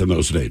every night in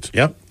those states.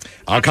 Yep.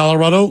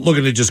 Colorado,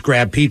 looking to just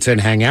grab pizza and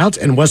hang out.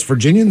 And West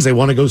Virginians, they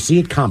want to go see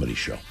a comedy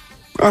show.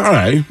 All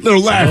right. Little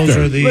laughter. Those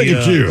are the, Look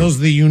at you. Those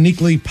are the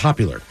uniquely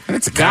popular. And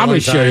it's a comedy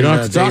show. You don't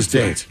have to talk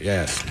to it.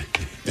 Yes.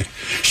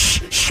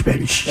 Shh,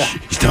 baby. Shh. Yeah.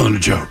 He's telling a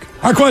joke.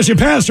 Our question,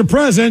 past or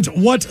present,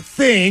 what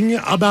thing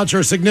about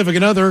your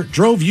significant other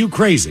drove you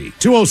crazy?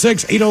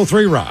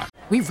 206-803-ROCK.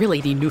 We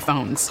really need new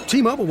phones.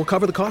 T-Mobile will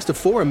cover the cost of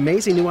 4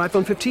 amazing new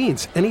iPhone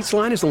 15s, and each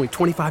line is only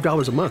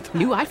 $25 a month.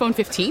 New iPhone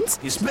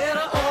 15s? It's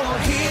better over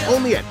here.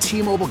 Only at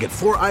T-Mobile, get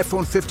 4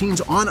 iPhone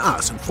 15s on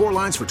us and 4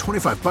 lines for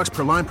 $25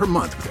 per line per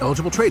month with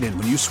eligible trade-in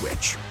when you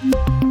switch.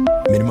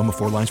 Minimum of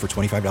 4 lines for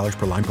 $25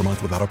 per line per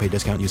month with autopay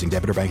discount using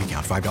debit or bank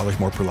account. $5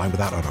 more per line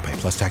without autopay,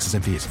 plus taxes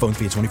and fees. Phone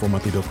fee at 24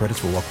 monthly bill credits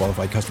for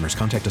well-qualified customers.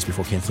 Contact us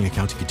before canceling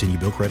account to continue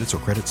bill credits or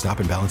credit stop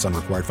and balance on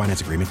required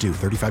finance agreement due.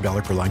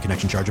 $35 per line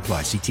connection charge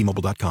applies. See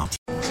T-Mobile.com.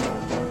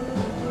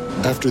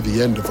 After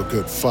the end of a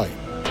good fight,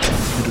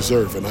 you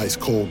deserve an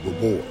ice-cold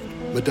reward.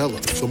 Modelo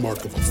is the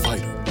mark of a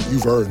fighter.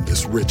 You've earned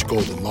this rich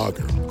golden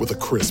lager with a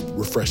crisp,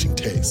 refreshing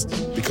taste.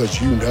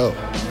 Because you know,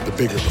 the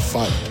bigger the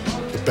fight,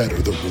 the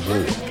better the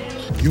reward.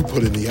 You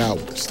put in the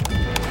hours,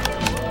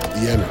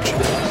 the energy,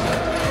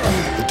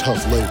 the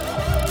tough labor.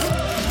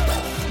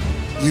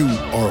 You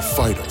are a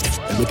fighter,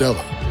 and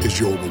Modelo is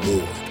your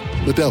reward.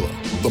 Modelo,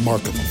 the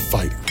mark of a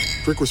fighter.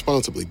 Drink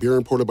responsibly. Beer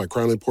imported by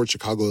Crown Imports,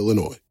 Chicago,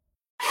 Illinois.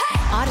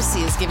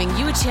 Odyssey is giving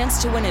you a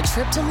chance to win a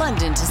trip to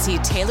London to see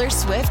Taylor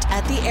Swift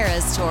at the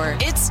Eras Tour.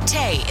 It's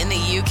Tay in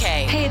the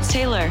UK. Hey, it's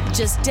Taylor.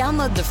 Just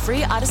download the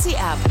free Odyssey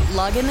app,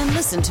 log in and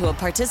listen to a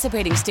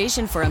participating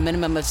station for a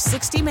minimum of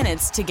 60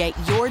 minutes to get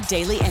your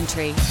daily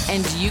entry.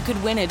 And you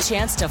could win a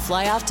chance to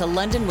fly off to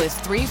London with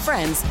 3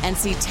 friends and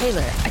see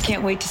Taylor. I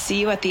can't wait to see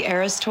you at the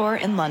Eras Tour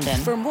in London.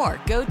 For more,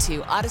 go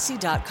to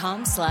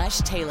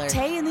odyssey.com/Taylor.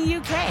 Tay in the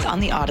UK. It's on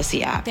the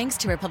Odyssey app. Thanks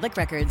to Republic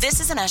Records. This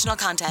is a national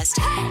contest.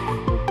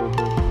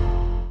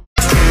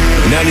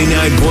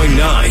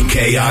 99.9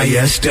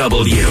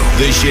 KISW.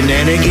 The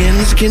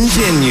shenanigans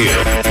continue.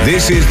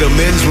 This is the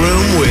Men's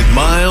Room with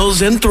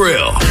Miles and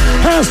Thrill.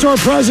 Past or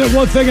present,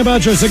 what thing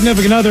about your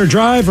significant other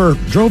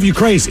drove you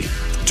crazy?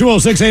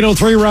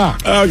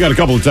 206-803-ROCK. I got a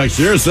couple of texts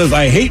here. It says,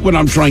 I hate when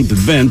I'm trying to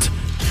vent,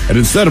 and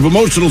instead of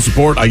emotional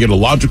support, I get a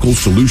logical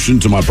solution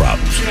to my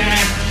problems.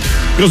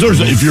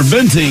 Because if you're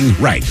venting,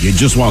 right, you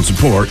just want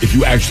support. If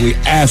you actually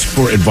ask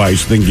for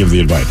advice, then give the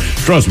advice.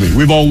 Trust me,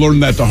 we've all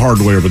learned that the hard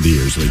way over the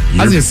years. Like,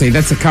 I was going to say,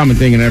 that's a common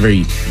thing in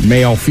every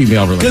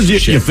male-female relationship.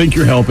 Because you think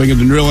you're helping and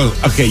then realize,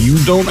 okay, you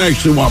don't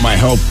actually want my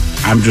help.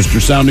 I'm just your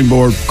sounding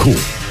board. Cool.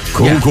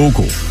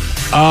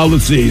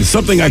 Let's see.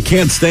 Something I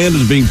can't stand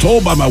is being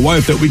told by my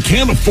wife that we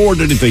can't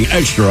afford anything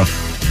extra,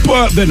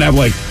 but then have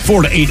like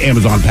 4 to 8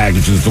 Amazon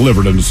packages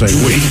delivered in the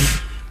same week.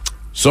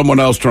 Someone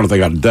else, trying to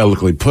think how to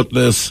delicately put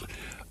this.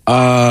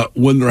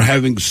 When they're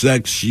having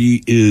sex,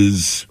 she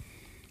is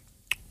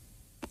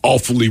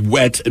awfully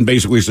wet and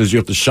basically says you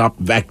have to shop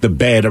vac the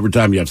bed every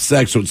time you have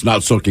sex so it's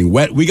not soaking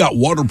wet. We got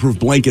waterproof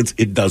blankets.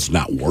 It does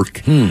not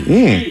work.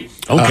 Okay.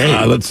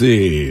 Let's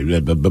see.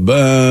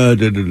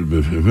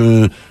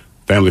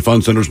 Family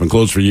Fun Center's been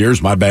closed for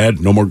years. My bad.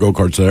 No more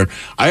go-karts there.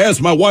 I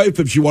asked my wife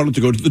if she wanted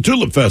to go to the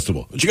Tulip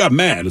Festival. She got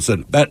mad and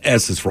said, that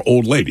S is for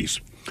old ladies.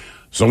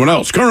 Someone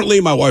else. Currently,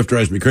 my wife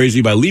drives me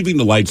crazy by leaving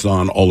the lights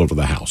on all over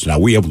the house. Now,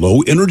 we have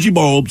low-energy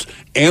bulbs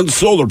and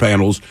solar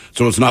panels,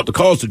 so it's not the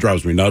cost that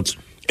drives me nuts.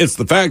 It's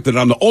the fact that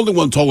I'm the only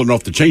one tall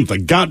enough to change the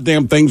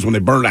goddamn things when they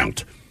burn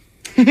out.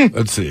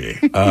 Let's see.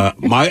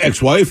 My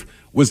ex-wife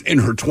was in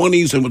her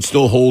 20s and would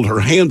still hold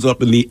her hands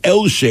up in the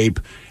L shape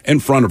in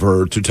front of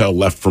her to tell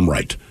left from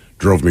right.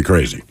 Drove me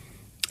crazy.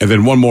 And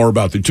then one more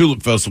about the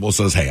Tulip Festival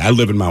says, hey, I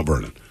live in Mount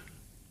Vernon.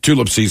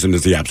 Tulip season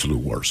is the absolute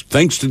worst.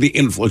 Thanks to the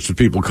influx of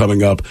people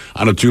coming up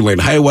on a 2-lane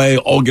highway,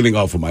 all getting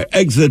off of my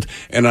exit,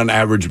 and on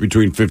average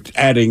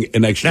adding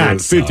an extra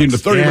 15 to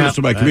 30 minutes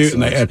to my commute.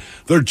 And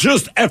they're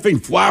just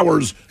effing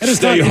flowers. And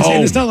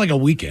it's not like a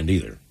weekend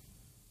either.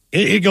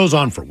 It goes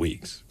on for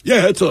weeks.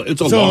 Yeah, it's a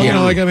long.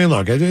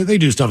 Look, they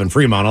do stuff in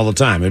Fremont all the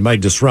time. It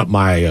might disrupt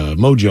my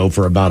mojo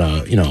for about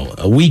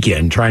a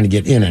weekend trying to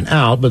get in and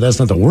out, but that's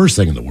not the worst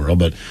thing in the world.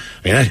 But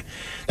I mean,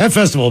 that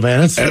festival,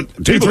 man, it's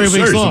 2-3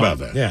 weeks long. About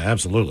that. Yeah,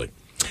 absolutely.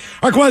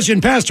 Our question,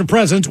 past or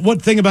present,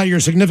 what thing about your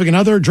significant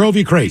other drove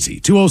you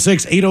crazy?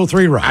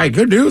 206-803-ROCK. All right,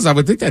 good news. I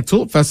would think that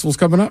Tulip Festival's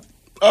coming up.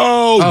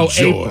 Oh,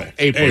 joy.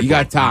 April. You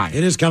got time.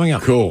 It is coming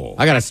up. Cool.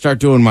 I got to start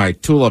doing my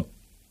tulip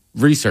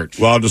research.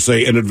 Well, I'll just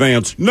say in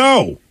advance,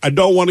 no, I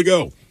don't want to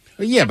go.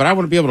 Yeah, but I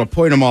want to be able to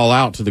point them all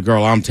out to the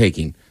girl I'm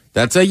taking.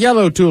 That's a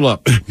yellow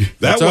tulip.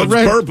 That one's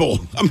purple.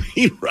 I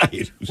mean,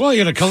 right. Well,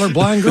 you got a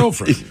colorblind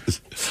girlfriend.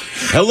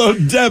 Hello,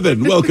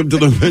 Devin. Welcome to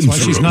the Men's That's why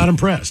she's not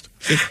impressed.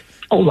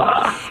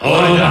 Hola.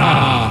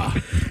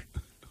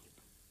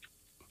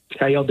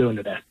 How y'all doing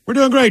today? We're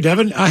doing great,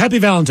 Devin. Happy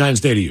Valentine's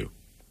Day to you.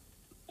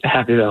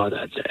 Happy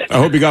Valentine's Day. I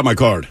hope you got my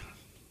card.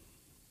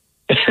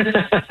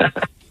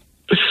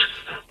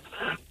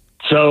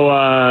 So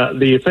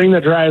the thing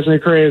that drives me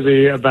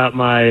crazy about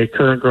my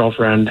current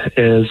girlfriend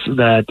is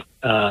that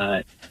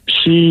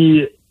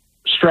she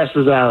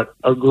stresses out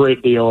a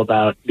great deal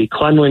about the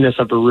cleanliness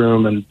of her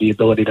room and the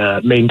ability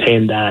to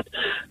maintain that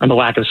and the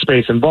lack of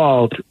space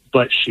involved,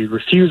 but she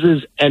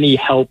refuses any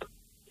help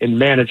in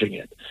managing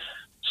it.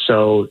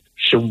 So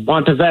she'll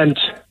want to vent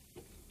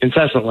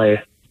incessantly,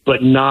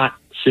 but not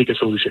seek a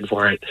solution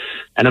for it.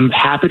 And I'm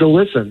happy to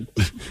listen.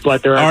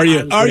 But there are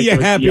you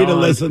happy to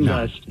beyond listen?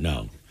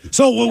 No.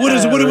 So what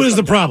is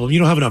the problem? You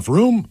don't have enough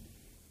room?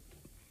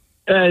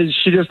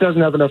 She just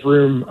doesn't have enough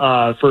room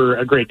for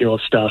a great deal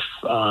of stuff.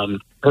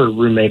 Her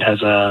roommate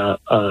has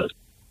a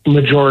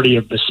majority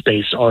of the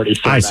space already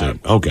filled I see.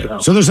 out. Okay.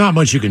 So there's not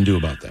much you can do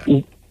about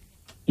that.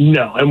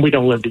 No, and we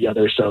don't live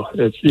together, so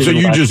it's... So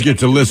you just get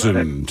to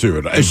listen to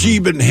it. Has she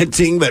been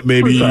hinting that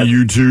maybe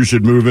you two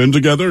should move in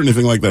together or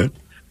anything like that?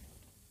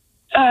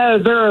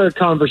 There are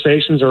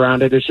conversations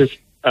around it. It's just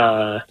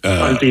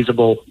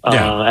unfeasible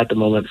at the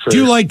moment. Do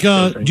you like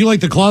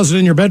the closet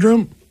in your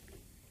bedroom?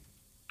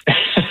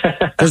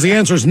 Because the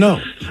answer is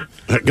no.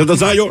 Because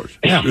that's not yours.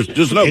 Yeah.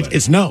 Just no.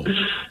 It's no.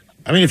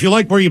 I mean, if you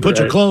like where you put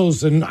your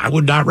clothes, then I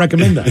would not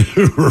recommend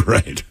that.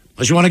 Right.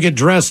 Unless you want to get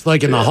dressed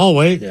like in the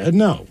hallway,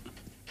 no.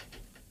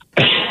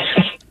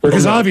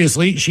 Because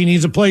obviously she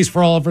needs a place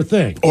for all of her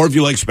things. Or if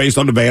you like space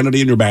on the vanity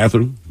in your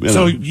bathroom.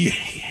 So you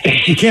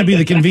can't be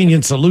the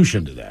convenient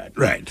solution to that.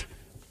 Right.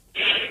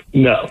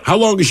 No. How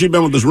long has she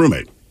been with this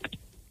roommate?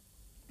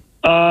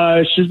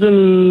 She's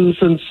been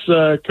since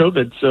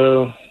COVID,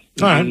 so...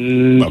 All right.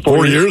 About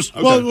 4 years?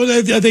 Okay. Well,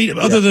 are they,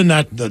 other than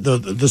that,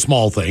 the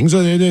small things,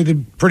 are they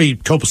pretty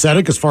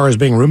copacetic as far as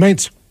being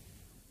roommates?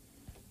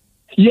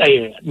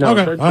 Yeah. No,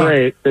 Okay. they're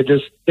great.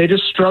 They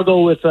just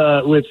struggle with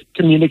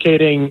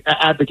communicating,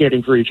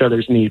 advocating for each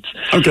other's needs.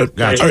 Okay,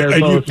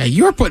 gotcha.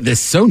 You're putting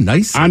this so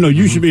nice. I know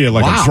you should be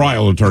like Wow. a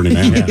trial attorney,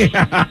 man.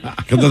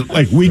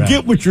 Because we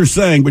get what you're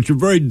saying, but you're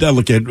very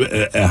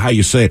delicate how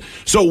you say it.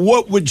 So,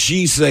 what would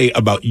she say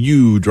about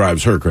you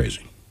drives her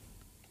crazy?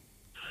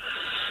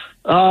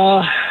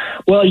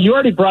 Well, you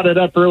already brought it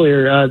up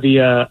earlier.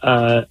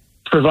 The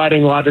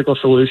providing logical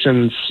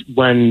solutions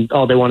when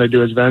all they want to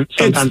do is vent.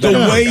 It's the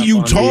way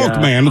you talk,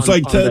 man. It's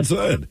like Ted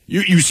said.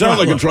 You sound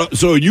like a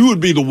so you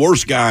would be the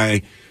worst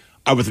guy,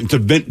 I would think, to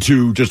vent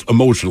to just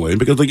emotionally,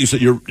 because like you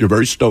said, you're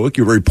very stoic,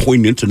 you're very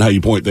poignant in how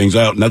you point things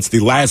out, and that's the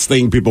last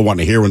thing people want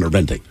to hear when they're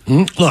venting.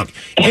 Mm-hmm. Look,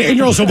 and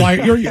you're also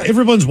wired.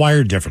 Everyone's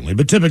wired differently,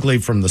 but typically,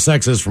 from the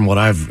sexes, from what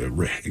I've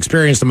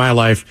experienced in my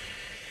life,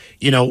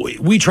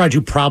 we try to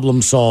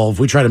problem solve.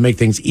 We try to make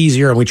things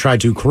easier, and we try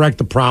to correct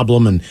the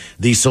problem and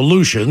the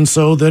solution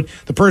so that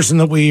the person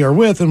that we are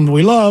with and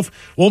we love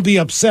won't be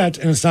upset,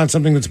 and it's not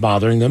something that's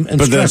bothering them and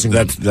stressing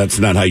them. That's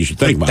not how you should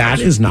think about it. That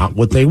is not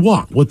what they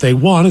want. What they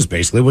want is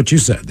basically what you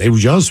said. They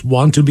just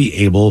want to be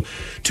able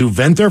to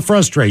vent their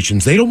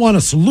frustrations. They don't want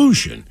a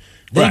solution.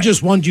 They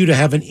just want you to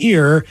have an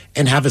ear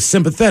and have a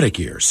sympathetic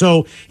ear.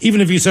 So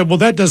even if you said, well,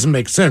 that doesn't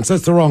make sense,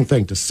 that's the wrong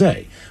thing to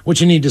say. What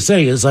you need to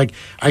say is, like,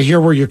 I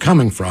hear where you're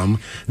coming from.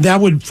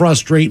 That would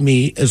frustrate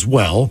me as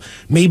well.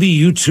 Maybe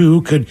you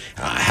two could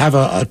have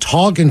a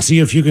talk and see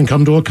if you can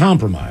come to a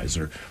compromise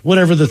or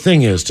whatever the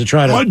thing is to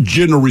try to... My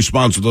general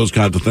response to those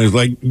kinds of things,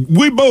 like,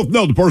 we both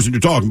know the person you're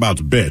talking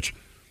about is a bitch.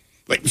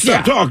 Like,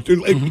 stop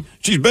talking. Like,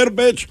 she's been a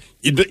bitch.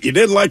 You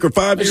didn't like her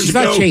 5 years ago. She's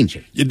not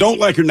changing. You don't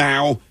like her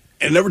now.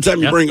 And every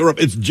time you bring her up,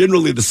 it's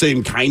generally the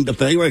same kind of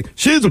thing. Like,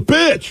 she's a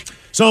bitch.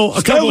 So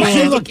a couple of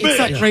look, it's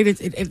not right.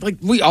 It's like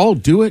we all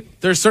do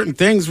it. There's certain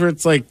things where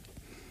it's like,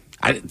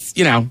 sometimes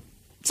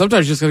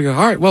you're just gonna go,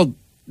 all right, well,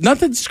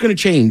 nothing's gonna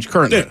change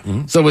currently. Yeah.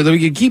 Mm-hmm. So whether we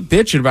can keep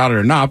bitching about it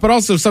or not, but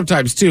also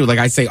sometimes too, like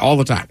I say all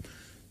the time,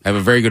 I have a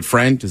very good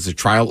friend who's a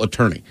trial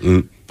attorney,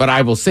 but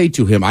I will say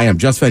to him, I am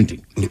just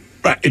venting,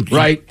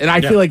 right? And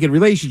I feel like in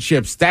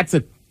relationships,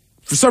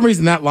 for some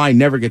reason that line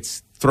never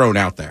gets thrown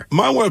out there.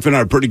 My wife and I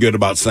are pretty good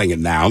about saying it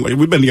now. Like,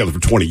 we've been together for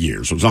 20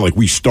 years, so it's not like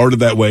we started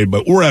that way,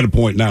 but we're at a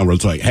point now where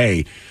it's like,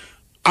 hey,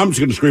 I'm just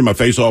going to scream my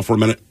face off for a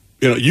minute.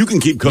 You can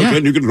keep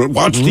cooking, you can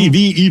watch TV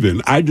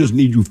even. I just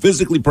need you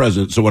physically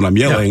present, so when I'm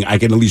yelling, I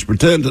can at least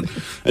pretend.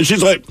 And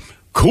she's like,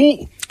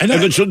 cool. And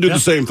then she'll do the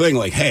same thing,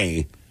 like,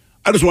 hey,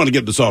 I just want to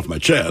get this off my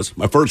chest.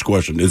 My first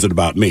question, is it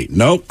about me?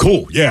 No?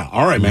 Cool. Yeah.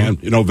 All right, man.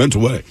 Vent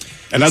away.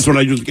 And that's when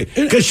I usually get,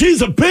 because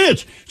she's a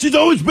bitch. She's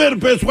always been a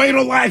bitch. Why you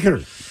don't like her?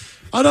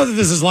 I know that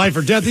this is life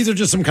or death. These are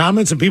just some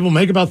comments that people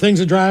make about things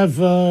that drive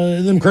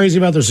them crazy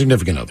about their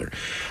significant other.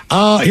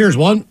 Here's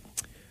one.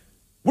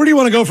 Where do you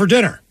want to go for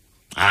dinner?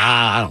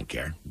 I don't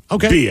care.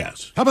 Okay.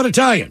 BS. How about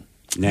Italian?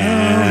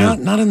 Nah.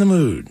 Not in the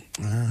mood.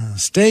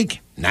 Steak?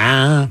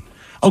 Nah.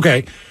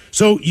 Okay.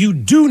 So you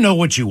do know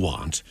what you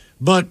want,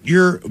 but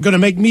you're going to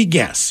make me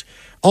guess.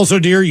 Also,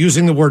 dear,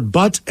 using the word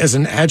but as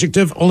an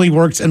adjective only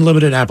works in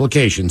limited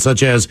applications,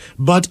 such as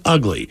but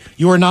ugly.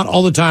 You are not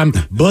all the time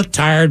but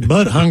tired,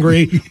 but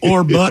hungry,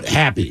 or but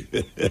happy.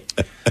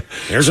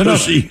 There's another.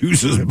 She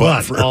uses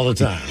but all the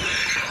time.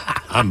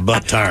 I'm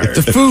but tired.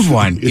 The food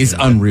one is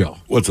unreal.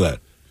 What's that?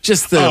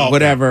 Just the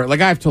whatever.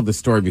 Like, I've told this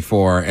story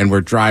before, and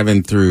we're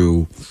driving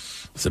through,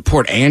 was it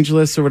Port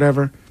Angeles or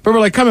whatever? But we're,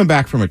 like, coming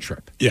back from a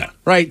trip. Yeah.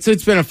 Right? So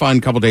it's been a fun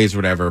couple days or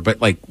whatever,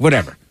 but, like,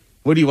 whatever.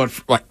 What do you want?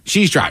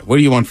 She's driving. What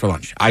do you want for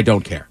lunch? I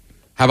don't care.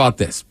 How about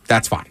this?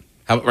 That's fine.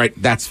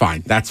 That's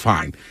fine. That's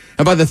fine.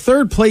 And by the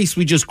third place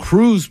we just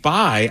cruise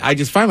by, I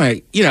just find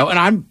and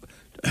I'm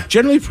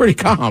generally pretty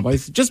calm. I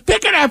said, just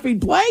pick an effing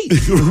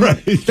place.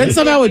 Right. Then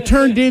somehow it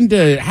turned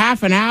into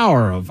half an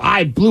hour of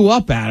I blew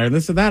up at her,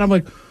 this and that. I'm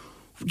like,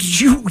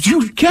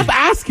 You kept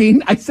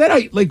asking. I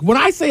said when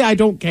I say I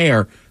don't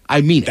care,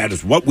 I mean it. That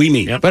is what we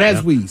mean. But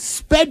as we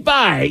sped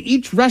by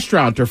each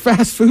restaurant or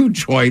fast food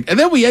joint, and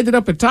then we ended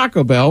up at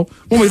Taco Bell,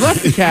 when we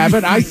left the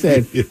cabin, I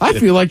said, I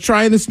feel like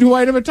trying this new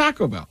item at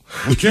Taco Bell.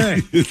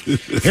 Okay.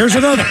 Here's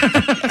another.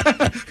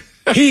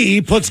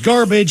 He puts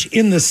garbage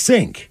in the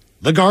sink.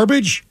 The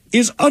garbage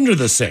is under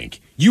the sink.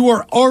 You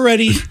are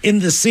already in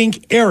the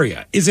sink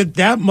area. Is it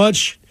that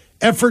much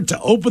effort to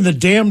open the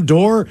damn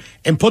door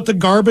and put the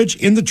garbage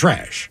in the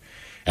trash?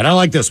 And I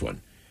like this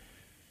one.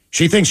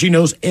 She thinks she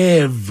knows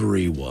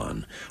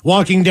everyone.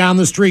 Walking down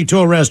the street to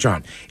a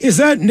restaurant. Is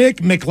that Nick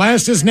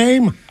McLast's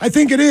name? I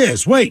think it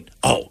is. Wait.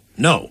 Oh,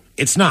 no,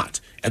 it's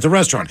not. At the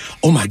restaurant.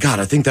 Oh, my God,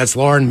 I think that's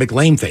Lauren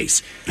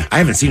McLameface. I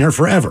haven't seen her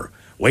forever.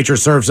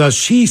 Waitress serves us.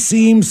 She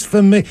seems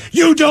familiar.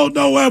 You don't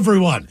know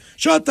everyone.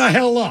 Shut the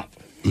hell up.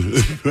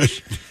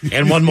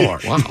 And one more.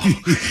 Wow.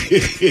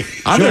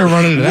 I've never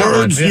run into that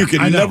Words one. you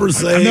can never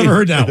say. I've never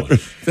heard that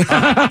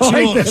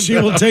one. She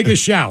will take a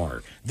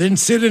shower, then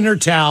sit in her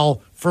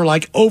towel for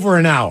like over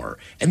an hour,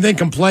 and then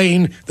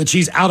complain that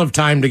she's out of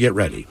time to get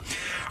ready.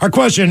 Our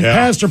question,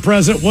 past or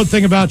present, one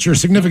thing about your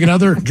significant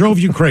other drove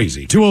you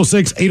crazy?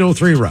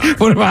 206-803-ROCK.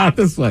 What about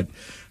this one?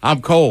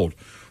 I'm cold.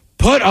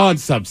 Put on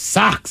some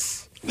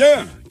socks.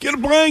 Yeah, get a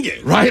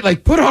blanket. Right?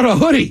 Like, put on a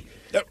hoodie.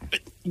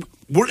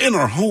 We're in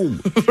our home.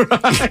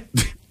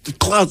 The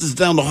closet's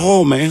down the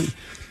hall, man.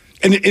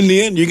 And in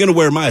the end, you're going to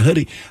wear my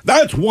hoodie.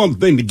 That's one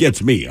thing that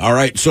gets me, all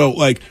right? So,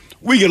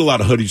 we get a lot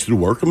of hoodies through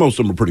work, and most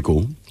of them are pretty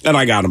cool. And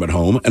I got them at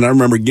home. And I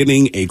remember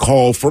getting a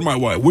call from my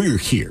wife. We're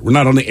here. We're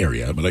not on the air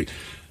yet, but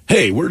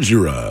hey, where's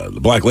your the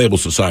Black Label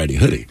Society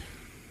hoodie?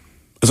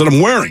 I said,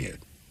 I'm wearing it.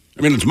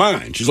 I mean, it's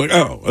mine. She's like,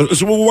 oh. I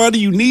said, well, why do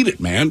you need it,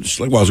 man? She's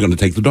like, well, I was going to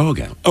take the dog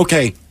out.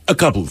 Okay, a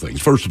couple of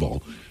things. First of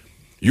all,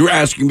 you're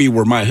asking me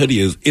where my hoodie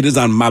is. It is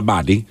on my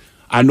body.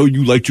 I know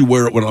you like to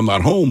wear it when I'm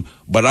not home,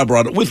 but I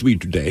brought it with me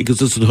today because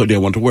this is the hoodie I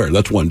want to wear.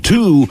 That's one.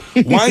 Two,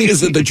 why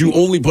is it that you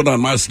only put on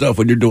my stuff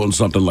when you're doing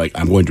something like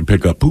I'm going to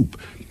pick up poop,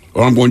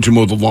 or I'm going to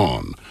mow the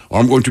lawn, or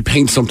I'm going to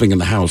paint something in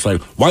the house?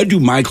 Like, why do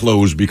my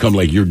clothes become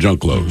like your junk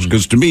clothes?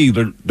 Because to me,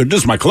 they're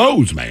just my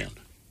clothes, man.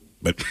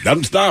 But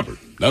doesn't stop her.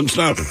 Doesn't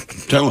stop her.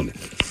 I'm telling you.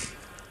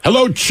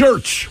 Hello,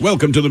 church.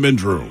 Welcome to the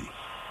men's room.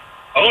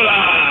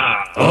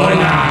 Hola.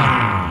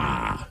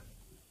 Hola.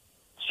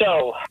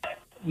 So,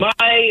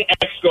 my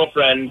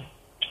ex-girlfriend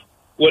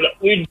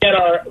we'd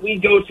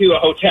go to a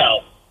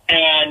hotel,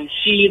 and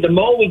the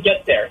moment we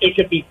get there, it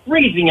could be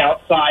freezing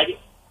outside.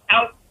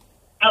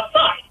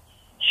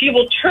 She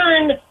will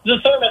turn the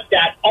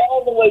thermostat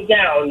all the way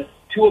down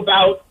to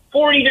about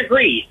 40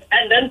 degrees,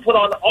 and then put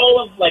on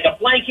all of a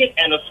blanket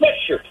and a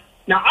sweatshirt.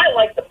 Now, I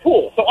like the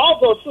pool, so I'll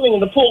go swimming in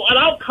the pool, and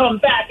I'll come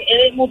back, and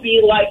it will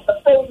be like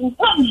a frozen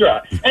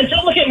tundra. And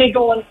she'll look at me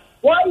going,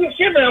 why are you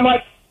shivering? I'm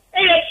like,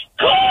 hey, it's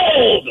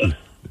cold!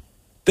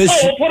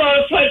 We'll put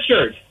on a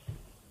sweatshirt.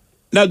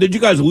 Now, did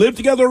you guys live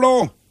together at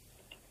all?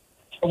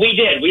 We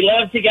did. We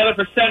lived together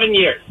for 7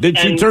 years. Did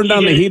she turn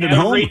down the heat at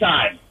home? Every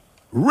time.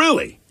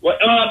 Really? Well,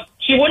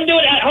 she wouldn't do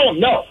it at home.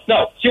 No.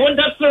 She wouldn't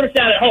touch the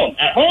thermostat at home.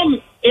 At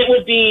home, it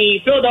would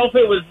be,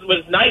 Philadelphia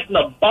was nice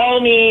and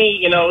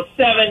balmy,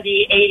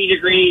 70, 80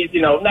 degrees,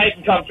 nice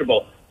and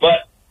comfortable.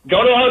 But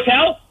go to a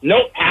hotel?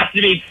 Nope, has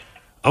to be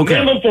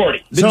minimum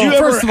 40.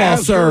 First of all,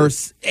 sir,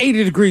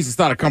 80 degrees is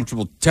not a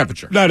comfortable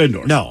temperature. Not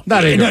indoors. No.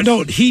 Not indoors.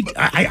 No, heat.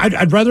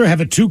 I'd rather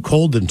have it too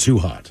cold than too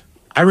hot.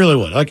 I really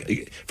would.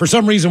 Like, for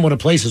some reason, when a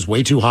place is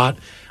way too hot,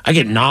 I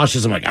get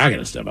nauseous. I'm like, I got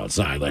to step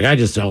outside. Like, I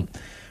just don't.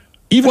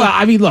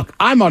 I mean, look,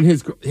 I'm on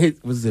his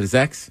was it his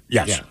ex?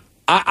 Yes. Yeah.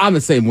 I'm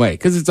the same way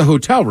because it's a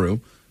hotel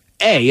room.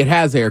 A, it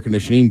has air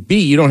conditioning. B,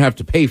 you don't have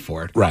to pay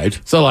for it. Right.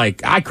 So, I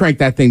crank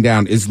that thing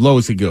down as low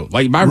as it goes.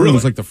 Like, my room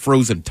is like the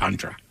frozen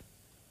tundra.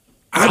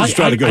 I just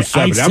try to go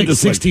 70. I'm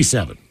just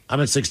 67. I'm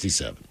at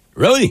 67.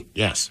 Really?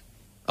 Yes.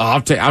 Oh,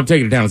 I'm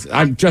taking it down.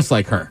 I'm just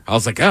like her. I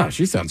was like, oh,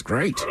 she sounds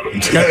great. Sorry.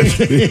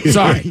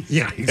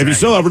 Yeah. Exactly. If you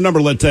still have her number,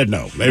 let's Ted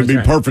know. They'd be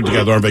perfect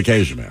together on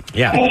vacation, man.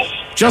 Yeah.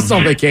 Just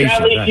on vacation.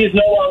 Sadly, she's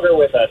no longer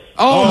with us.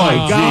 Oh, my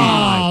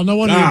God. Oh, no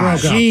wonder you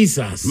broke up.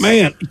 Jesus.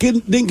 Man,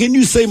 can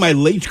you say my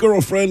late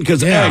girlfriend?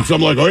 Because ex,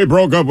 I'm like, oh, he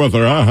broke up with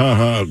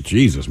her.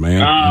 Jesus,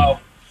 man. Oh.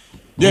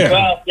 Yeah.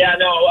 Well, yeah,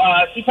 no.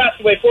 She passed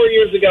away 4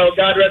 years ago.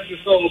 God rest her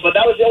soul. But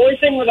that was the only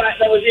thing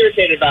that was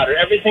irritated about her.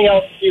 Everything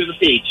else, she was a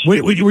peach.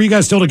 Were you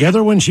guys still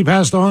together when she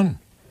passed on?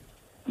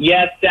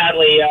 Yes,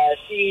 sadly.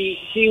 She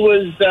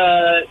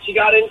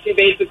got into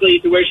basically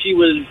to where she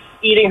was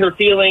eating her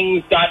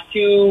feelings, got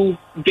too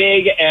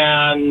big,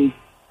 and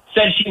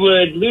said she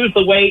would lose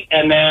the weight.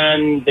 And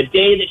then the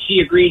day that she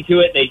agreed to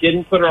it, they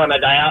didn't put her on a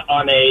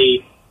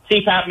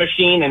CPAP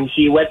machine, and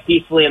she went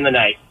peacefully in the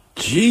night.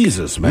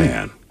 Jesus,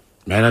 man.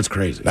 Man, that's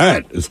crazy.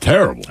 That is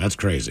terrible. That's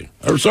crazy.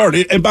 I'm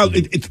sorry.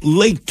 It's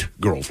late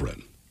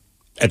girlfriend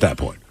at that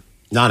point.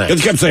 Not ex.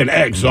 It kept saying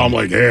ex, so I'm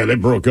like, yeah, they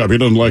broke up. He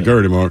doesn't like her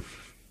anymore.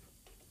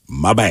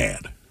 My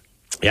bad.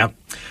 Yeah.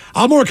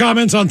 More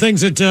comments on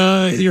things that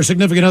your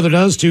significant other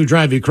does to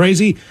drive you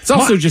crazy. It's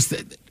also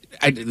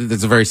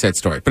it's a very sad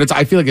story, but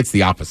I feel like it's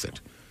the opposite.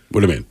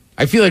 What do you mean?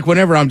 I feel like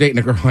whenever I'm dating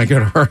a girl, I go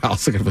to her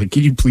house, I'm like,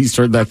 can you please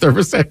turn that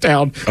thermostat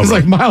down? It's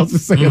like Miles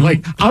is saying,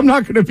 like, I'm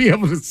not going to be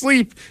able to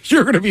sleep.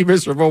 You're going to be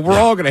miserable. We're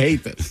all going to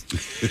hate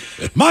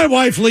this. My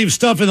wife leaves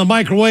stuff in the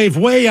microwave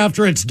way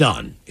after it's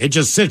done. It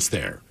just sits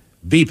there,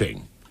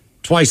 beeping,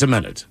 twice a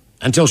minute,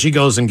 until she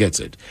goes and gets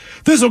it.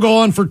 This will go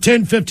on for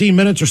 10, 15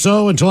 minutes or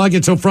so until I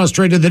get so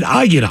frustrated that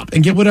I get up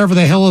and get whatever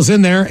the hell is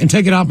in there and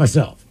take it out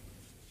myself.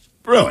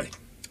 Really?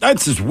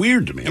 That's just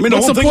weird to me. I mean,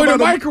 what's the the whole point thing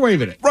of about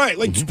microwaving it? Right,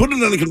 like just put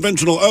it in a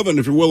conventional oven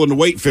if you're willing to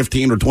wait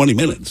 15 or 20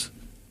 minutes.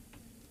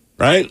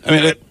 Right? I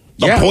mean,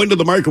 the point of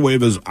the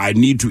microwave is I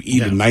need to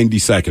eat in 90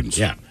 seconds.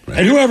 Yeah. Right?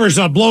 And whoever's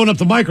blowing up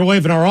the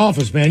microwave in our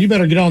office, man, you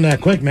better get on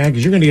that quick, man,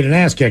 because you're going to get an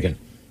ass kicking.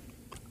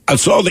 I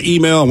saw the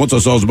email, and once I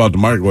saw it was about the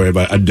microwave,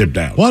 I dipped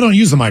out. Well, I don't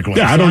use the microwave.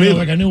 Yeah, I don't either.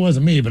 Like I knew it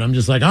wasn't me, but I'm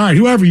just like, all right,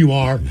 whoever you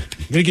are, you're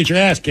going to get your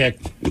ass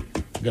kicked.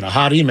 Got a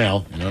hot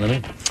email, you know what I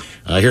mean?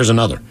 Here's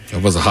another.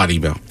 It was a hot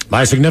email.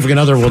 My significant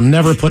other will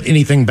never put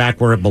anything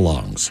back where it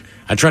belongs.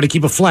 I try to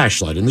keep a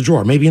flashlight in the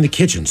drawer, maybe in the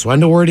kitchen, so I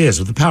know where it is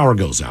if the power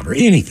goes out or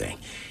anything.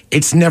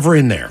 It's never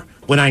in there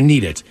when I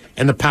need it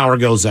and the power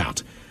goes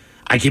out.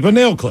 I keep a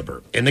nail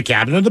clipper in the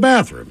cabinet of the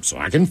bathroom so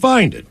I can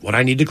find it when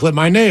I need to clip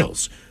my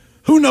nails.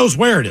 Who knows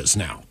where it is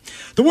now?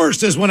 The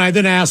worst is when I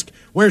then ask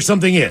where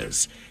something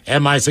is,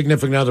 and my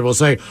significant other will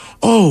say,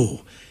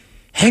 oh,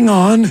 hang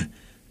on.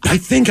 I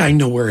think I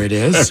know where it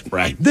is.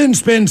 Right. Then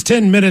spends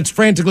 10 minutes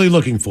frantically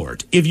looking for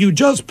it. If you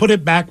just put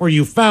it back where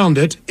you found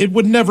it, it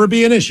would never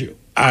be an issue.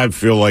 I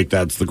feel like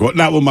that's the quote.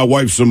 Not with my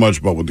wife so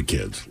much, but with the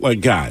kids.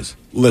 Like, guys,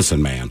 listen,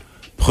 man.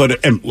 Put it.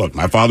 And look,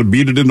 my father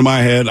beat it into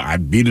my head. I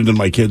beat it into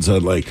my kids'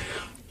 head. Like,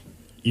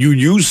 you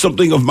use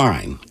something of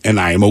mine, and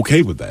I am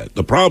okay with that.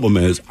 The problem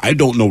is I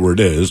don't know where it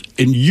is,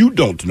 and you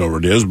don't know where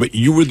it is, but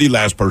you were the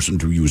last person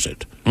to use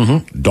it.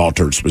 Mm-hmm.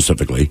 Daughter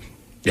specifically.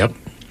 Yep.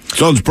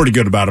 Son's pretty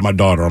good about it. My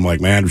daughter, I'm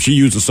like, man, if she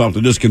uses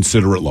something, just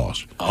consider it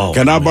lost. Oh,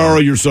 Can I man. borrow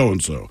your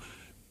so-and-so?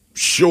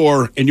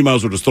 Sure, and you might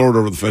as well just throw it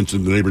over the fence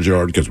in the neighbor's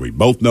yard because we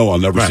both know I'll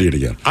never see it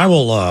again. I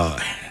will,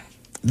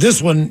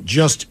 this one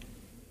just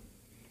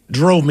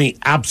drove me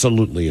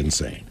absolutely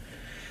insane.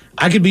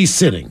 I could be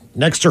sitting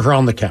next to her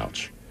on the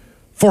couch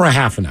for a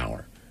half an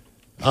hour.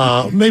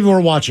 Maybe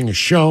we're watching a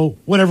show,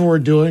 whatever we're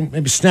doing,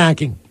 maybe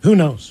snacking, who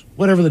knows,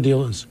 whatever the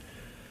deal is.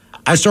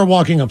 I start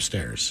walking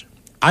upstairs.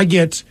 I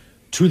get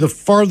to the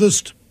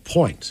farthest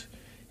point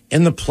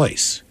in the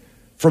place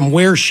from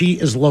where she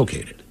is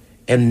located.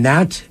 And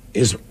that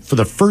is for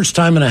the first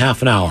time in a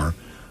half an hour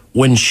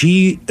when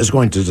she is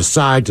going to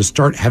decide to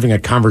start having a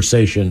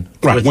conversation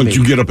with once me.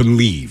 you get up and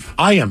leave.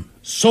 I am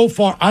so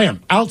far, I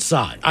am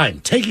outside. I am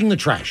taking the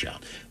trash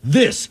out.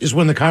 This is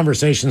when the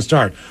conversations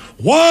start.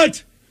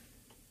 What?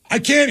 I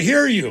can't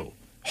hear you.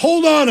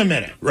 Hold on a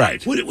minute.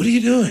 Right. What are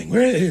you doing?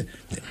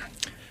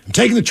 I'm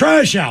taking the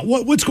trash out.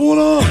 What's going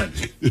on?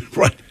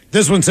 Right.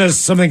 This one says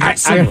something I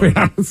similar.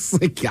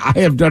 I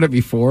have done it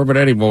before, but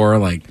anymore,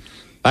 like,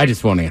 I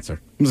just won't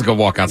answer. I'm just going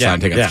to walk outside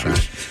and take out the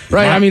trash.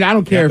 Right? I mean, I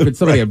don't care if it's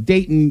somebody I'm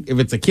dating, if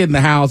it's a kid in the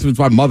house, if it's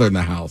my mother in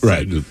the house.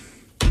 Right. You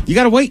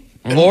got to wait.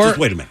 Or just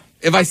wait a minute.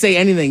 If I say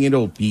anything,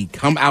 it'll be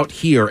come out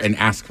here and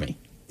ask me.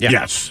 Yeah.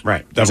 Yes.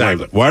 Right. That's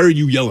Exactly. why are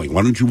you yelling?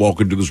 Why don't you walk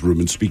into this room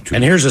and speak to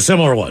And me? here's a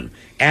similar one.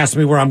 Ask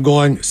me where I'm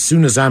going as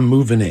soon as I'm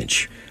moving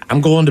inch.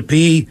 I'm going to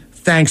pee.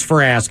 Thanks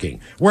for asking.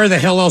 Where the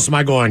hell else am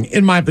I going?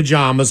 In my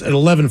pajamas at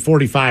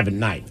 11:45 at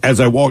night. As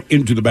I walk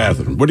into the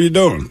bathroom, what are you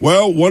doing?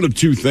 Well, one of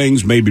two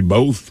things, maybe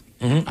both.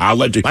 Mm-hmm. I'll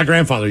let you. My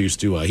grandfather used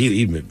to.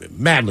 He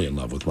madly in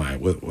love with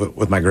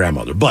my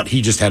grandmother, but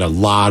he just had a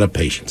lot of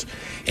patience,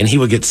 and he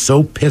would get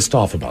so pissed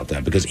off about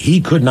that because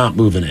he could not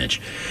move an inch,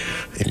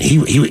 and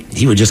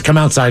he would just come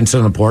outside and sit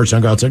on the porch and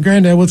I'd go outside.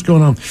 Granddad, what's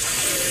going on?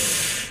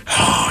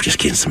 Oh, just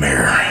getting some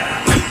air.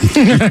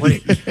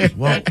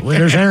 well,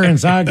 there's air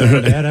inside,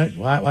 Granddad.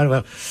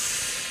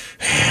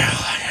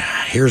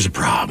 Here's the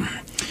problem.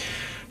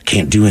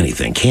 Can't do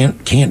anything.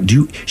 Can't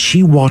do.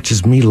 She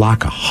watches me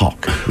like a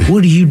hawk.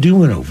 What are you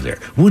doing over there?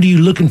 What are you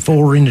looking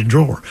for in the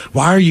drawer?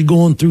 Why are you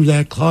going through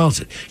that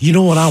closet? You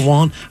know what I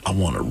want? I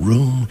want a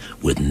room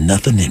with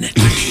nothing in it.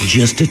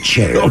 Just a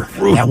chair.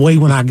 That way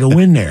when I go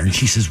in there and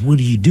she says, what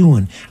are you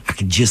doing? I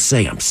can just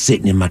say I'm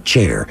sitting in my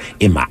chair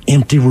in my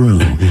empty room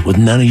with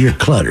none of your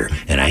clutter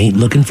and I ain't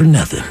looking for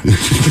nothing.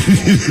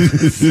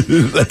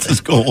 That's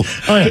his goal.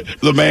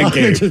 The man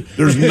cave.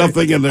 There's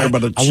nothing in there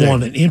but a chair. I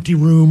want an empty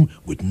room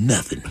with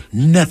nothing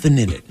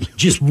in it.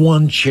 Just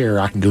one chair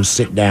I can go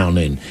sit down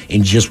in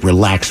and just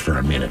relax for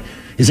a minute.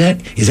 Is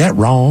that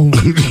wrong?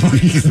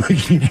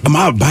 Am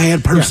I a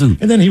bad person? Yeah.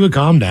 And then he would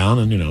calm down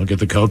and, get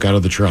the Coke out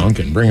of the trunk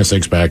and bring a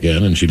six-pack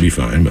in and she'd be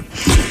fine. But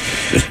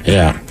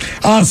yeah.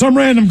 Some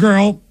random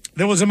girl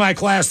that was in my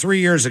class 3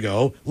 years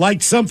ago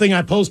liked something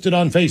I posted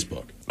on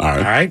Facebook. All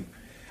right.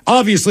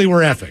 Obviously,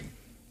 we're effing.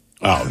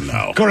 Oh,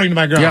 no. According to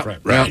my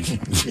girlfriend. Yep. Right.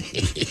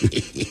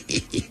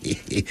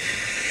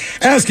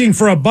 Asking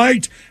for a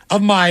bite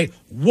of my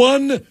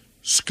one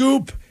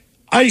scoop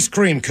ice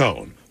cream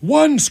cone.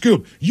 One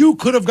scoop. You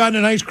could have gotten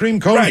an ice cream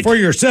cone for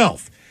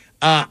yourself.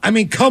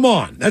 Come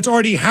on. That's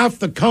already half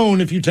the cone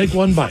if you take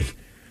one bite.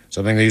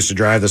 Something that used to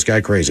drive this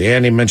guy crazy.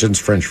 And he mentions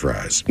French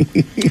fries.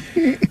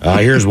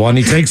 Here's one.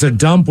 He takes a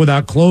dump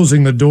without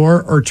closing the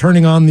door or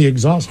turning on the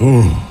exhaust.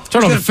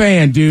 Turn on the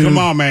fan, dude. Come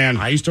on, man.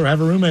 I used to have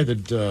a roommate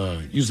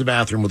that used the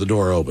bathroom with the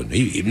door open.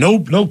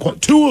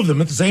 Two of them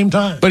at the same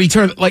time. But he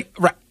turned,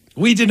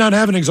 we did not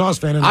have an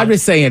exhaust fan in I'm there.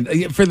 just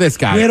saying, for this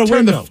guy, We had a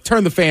window.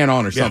 Turn the fan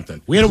on or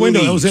something. We had a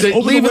window. That was it. Open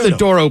the Leaving the window.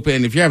 door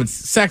open. If you're having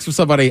sex with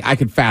somebody, I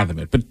could fathom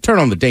it. But turn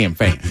on the damn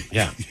fan.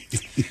 Yeah.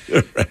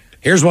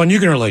 Here's one you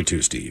can relate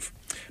to, Steve.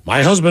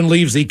 My husband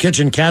leaves the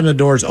kitchen cabinet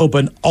doors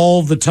open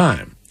all the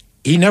time.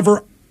 He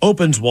never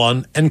opens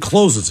one and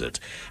closes it.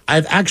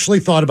 I've actually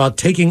thought about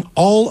taking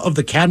all of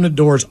the cabinet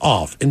doors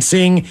off and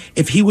seeing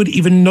if he would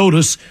even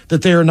notice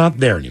that they are not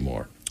there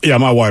anymore. Yeah,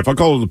 my wife, I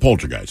call her the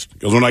poltergeist.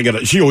 Because when I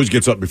get she always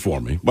gets up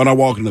before me. When I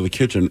walk into the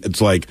kitchen,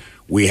 it's like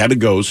we had a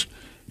ghost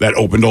that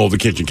opened all the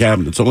kitchen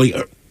cabinets. So, like,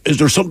 is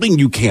there something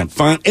you can't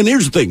find? And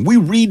here's the thing. We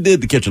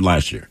redid the kitchen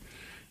last year.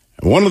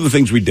 And one of the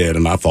things we did,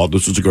 and I thought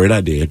this was a great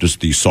idea, just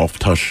the soft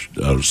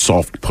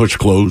push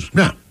close.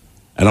 Yeah.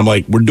 And I'm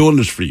like, we're doing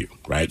this for you,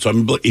 right? So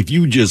if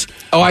you just...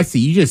 Oh, I see.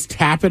 You just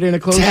tap it and it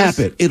closes? Tap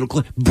it. It'll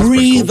close.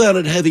 Breathe on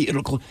it heavy.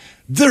 It'll close.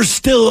 They're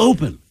still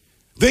open.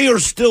 They are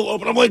still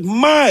open. I'm like,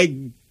 my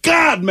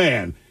God,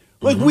 man.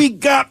 Like, we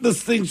got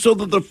this thing so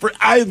that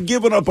I've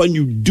given up on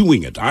you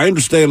doing it. I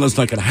understand that's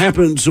not going to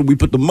happen, so we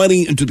put the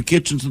money into the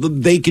kitchen so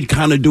that they could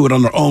kind of do it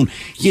on their own.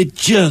 You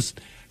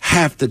just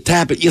have to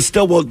tap it. You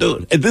still won't do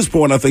it. At this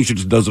point, I think she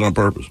just does it on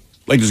purpose.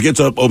 Like, just gets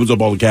up, opens up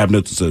all the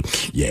cabinets, and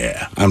says,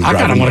 yeah, I'm I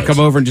kind of want to come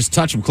over and just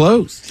touch them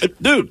closed.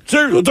 Dude,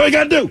 seriously, that's all you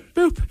got to do.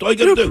 Boop. That's all you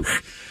got to do.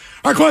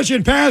 Our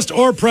question, past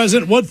or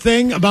present, what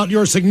thing about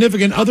your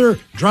significant other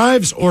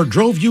drives or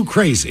drove you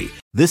crazy?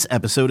 This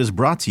episode is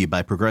brought to you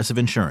by Progressive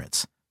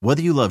Insurance.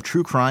 Whether you love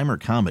true crime or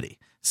comedy,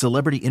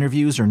 celebrity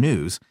interviews or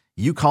news,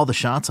 you call the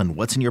shots on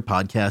what's in your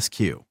podcast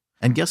queue.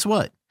 And guess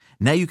what?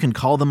 Now you can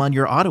call them on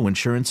your auto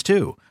insurance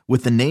too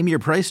with the Name Your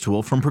Price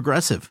tool from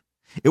Progressive.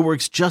 It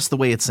works just the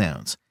way it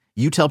sounds.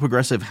 You tell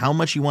Progressive how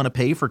much you want to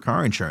pay for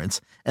car insurance,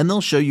 and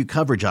they'll show you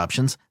coverage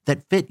options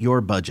that fit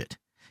your budget.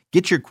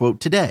 Get your quote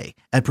today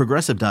at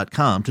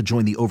Progressive.com to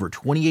join the over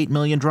 28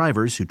 million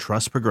drivers who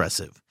trust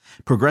Progressive.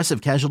 Progressive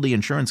Casualty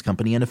Insurance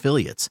Company and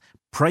Affiliates.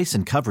 Price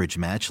and coverage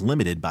match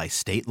limited by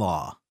state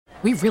law.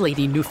 We really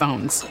need new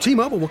phones.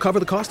 T-Mobile will cover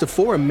the cost of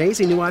 4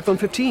 amazing new iPhone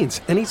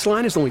 15s, and each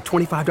line is only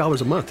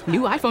 $25 a month.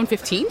 New iPhone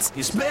 15s?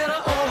 It's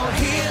better over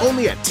here.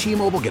 Only at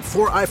T-Mobile, get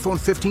 4 iPhone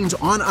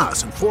 15s on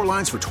us and 4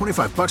 lines for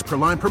 $25 per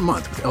line per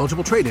month with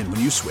eligible trade-in when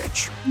you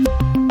switch.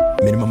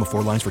 Minimum of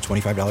 4 lines for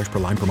 $25 per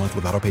line per month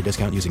with autopay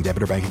discount using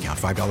debit or bank account.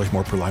 $5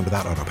 more per line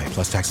without autopay,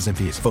 plus taxes and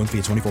fees. Phone fee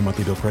at 24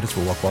 monthly bill credits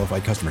for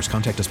well-qualified customers.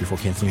 Contact us before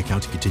canceling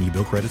account to continue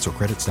bill credits or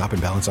credit stop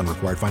and balance on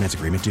required finance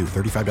agreement due.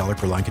 $35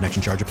 per line connection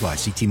charge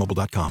applies. See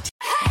T-Mobile.com.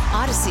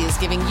 Odyssey is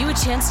giving you a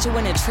chance to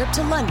win a trip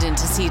to London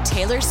to see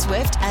Taylor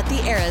Swift at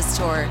the Eras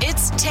Tour.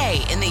 It's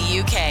Tay in the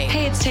UK.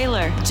 Hey, it's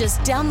Taylor. Just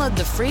download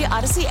the free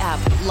Odyssey app,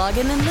 log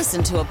in and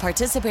listen to a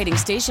participating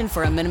station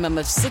for a minimum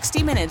of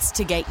 60 minutes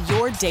to get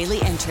your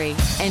daily entry.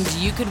 And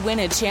you could win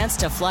a chance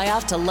to fly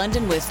off to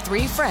London with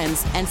 3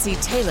 friends and see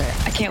Taylor.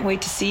 I can't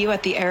wait to see you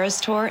at the Eras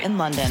Tour in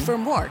London. For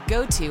more,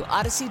 go to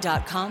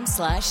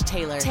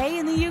odyssey.com/Taylor. Tay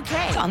in the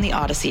UK. It's on the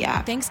Odyssey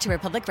app. Thanks to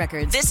Republic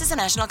Records. This is a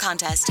national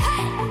contest.